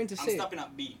what I'm trying to I'm say. stopping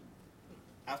at B.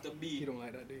 After You B, don't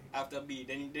like that, do you?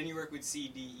 then you work with C,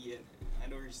 D, E, and I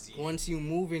don't reach C. Once you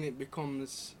move in, it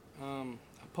becomes a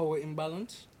power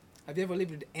imbalance. Have you ever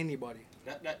lived with anybody?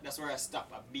 That's where I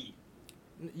stop at B.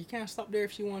 You can't stop there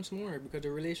if she wants more because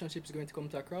the relationship is going to come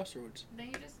to a crossroads. Then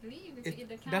you just leave. If It- you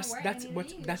can't that's- work, that's then you what-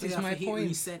 leave. that So is you have my to hit point.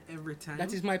 reset every time.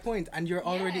 That is my point, and you're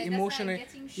already Yeah, that's like emotionally.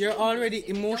 getting You're shoes. already If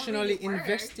it don't emotionally really work,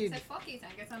 invested. you say, fuck it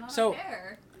and get another So-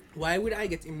 pair. Why would I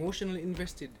get emotionally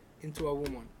invested into a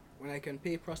woman when I can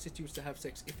pay prostitutes to have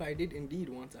sex? If I did indeed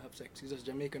want to have sex, it's just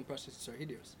Jamaican prostitutes are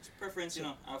hideous. It's preference, you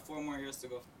know. I have 4 more years to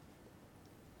go.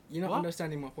 You're not What?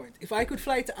 understanding my point. If I could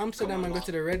fly to Amsterdam Come on, and go Mom.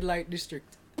 to the red light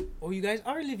district, oh, you guys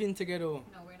are living together. No,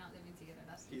 we're not living together.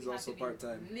 That's He's we have also to be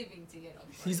part-time. Living together.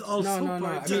 He's first. also No. I mean,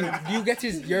 part-time. do you get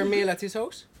your mail at his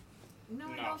house? No,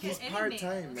 I No. don't He's get any part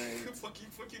time, mail. man. fuck you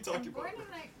I'm talking born about?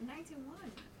 in like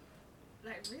 91.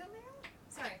 Like real mail?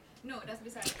 Sorry. No, that's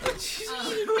beside.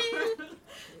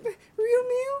 Real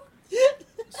meal?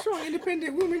 Strong,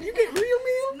 independent woman, you get real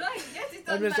meal? No, yes,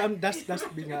 it's on my. That's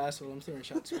being an asshole. I'm throwing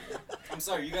shots. I'm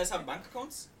sorry, you guys have bank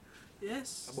accounts?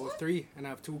 Yes. About 3, and I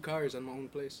have 2 cars and my own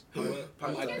place. Well, I'm, You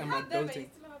part-time. can I'm have them and adulting. you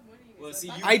still have money. Well, see,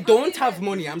 It's you- like I don't having have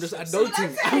money. I'm just So adulting.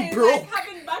 that's I'm it, broke. Like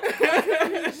having bank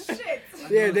accounts and shit.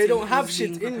 Yeah, they don't Adulting have is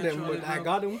shit being in them, perpetually but I broke.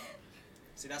 got them.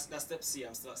 See, that's step C.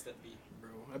 I'm still at step B. Bro,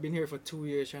 I've been here for 2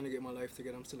 years trying to get my life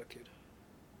together. I'm still a kid.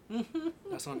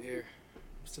 That's on air.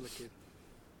 I'm still a kid.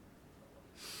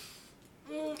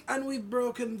 And we've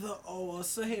broken the hour.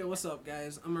 So hey, what's up,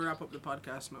 guys? I'm gonna wrap up the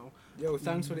podcast now. Yo,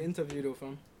 thanks for the interview though,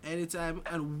 fam. Anytime,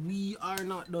 and we are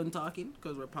not done talking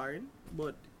because we're partying.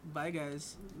 But bye,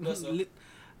 guys. Yes, sir.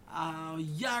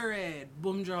 Yared,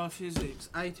 Boomdraw Physics,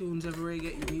 iTunes, everywhere you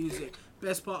get your music.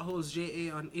 Best Potholes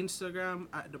JA on Instagram,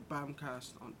 at the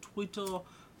Bamcast on Twitter.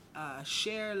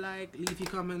 Share, like, leave your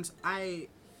comments. I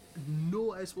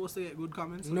know I'm supposed to get good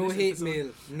comments. on No this hate episode. mail.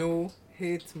 No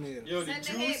hate mail. Yo, the Send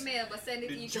the hate Jews, mail, but send it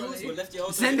the Jews equally. will left you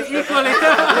out. Send it equally.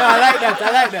 Yeah,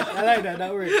 I like that.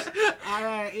 That works.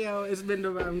 Alright, yo, it's been the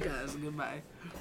Ramcast. Goodbye.